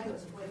you measure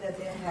is whether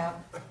they have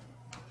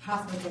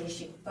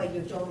hospitalization, but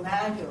you don't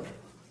measure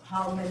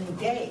how many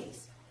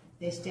days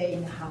they stay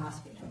in the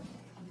hospital.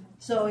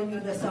 So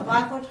the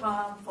survival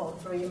time for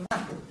 3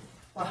 months,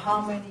 but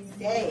how many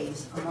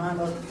days among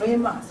those 3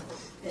 months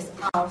is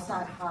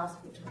outside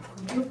hospital?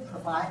 Could you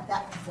provide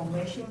that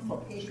information for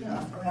patients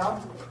as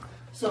well?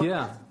 So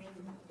that means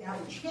they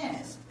have a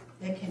chance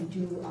they can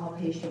do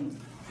outpatient.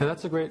 Yeah,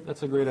 that's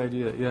a great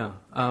idea. Yeah.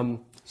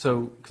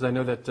 So because I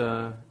know that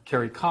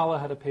Carrie Kalla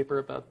had a paper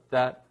about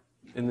that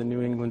in the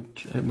New England.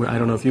 I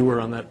don't know if you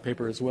were on that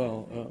paper as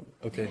well.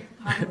 Okay.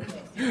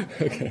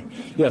 Okay.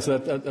 Yeah. So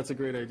that's a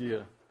great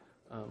idea.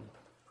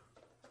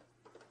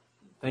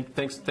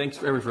 Thanks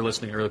everybody for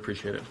listening. I really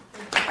appreciate it.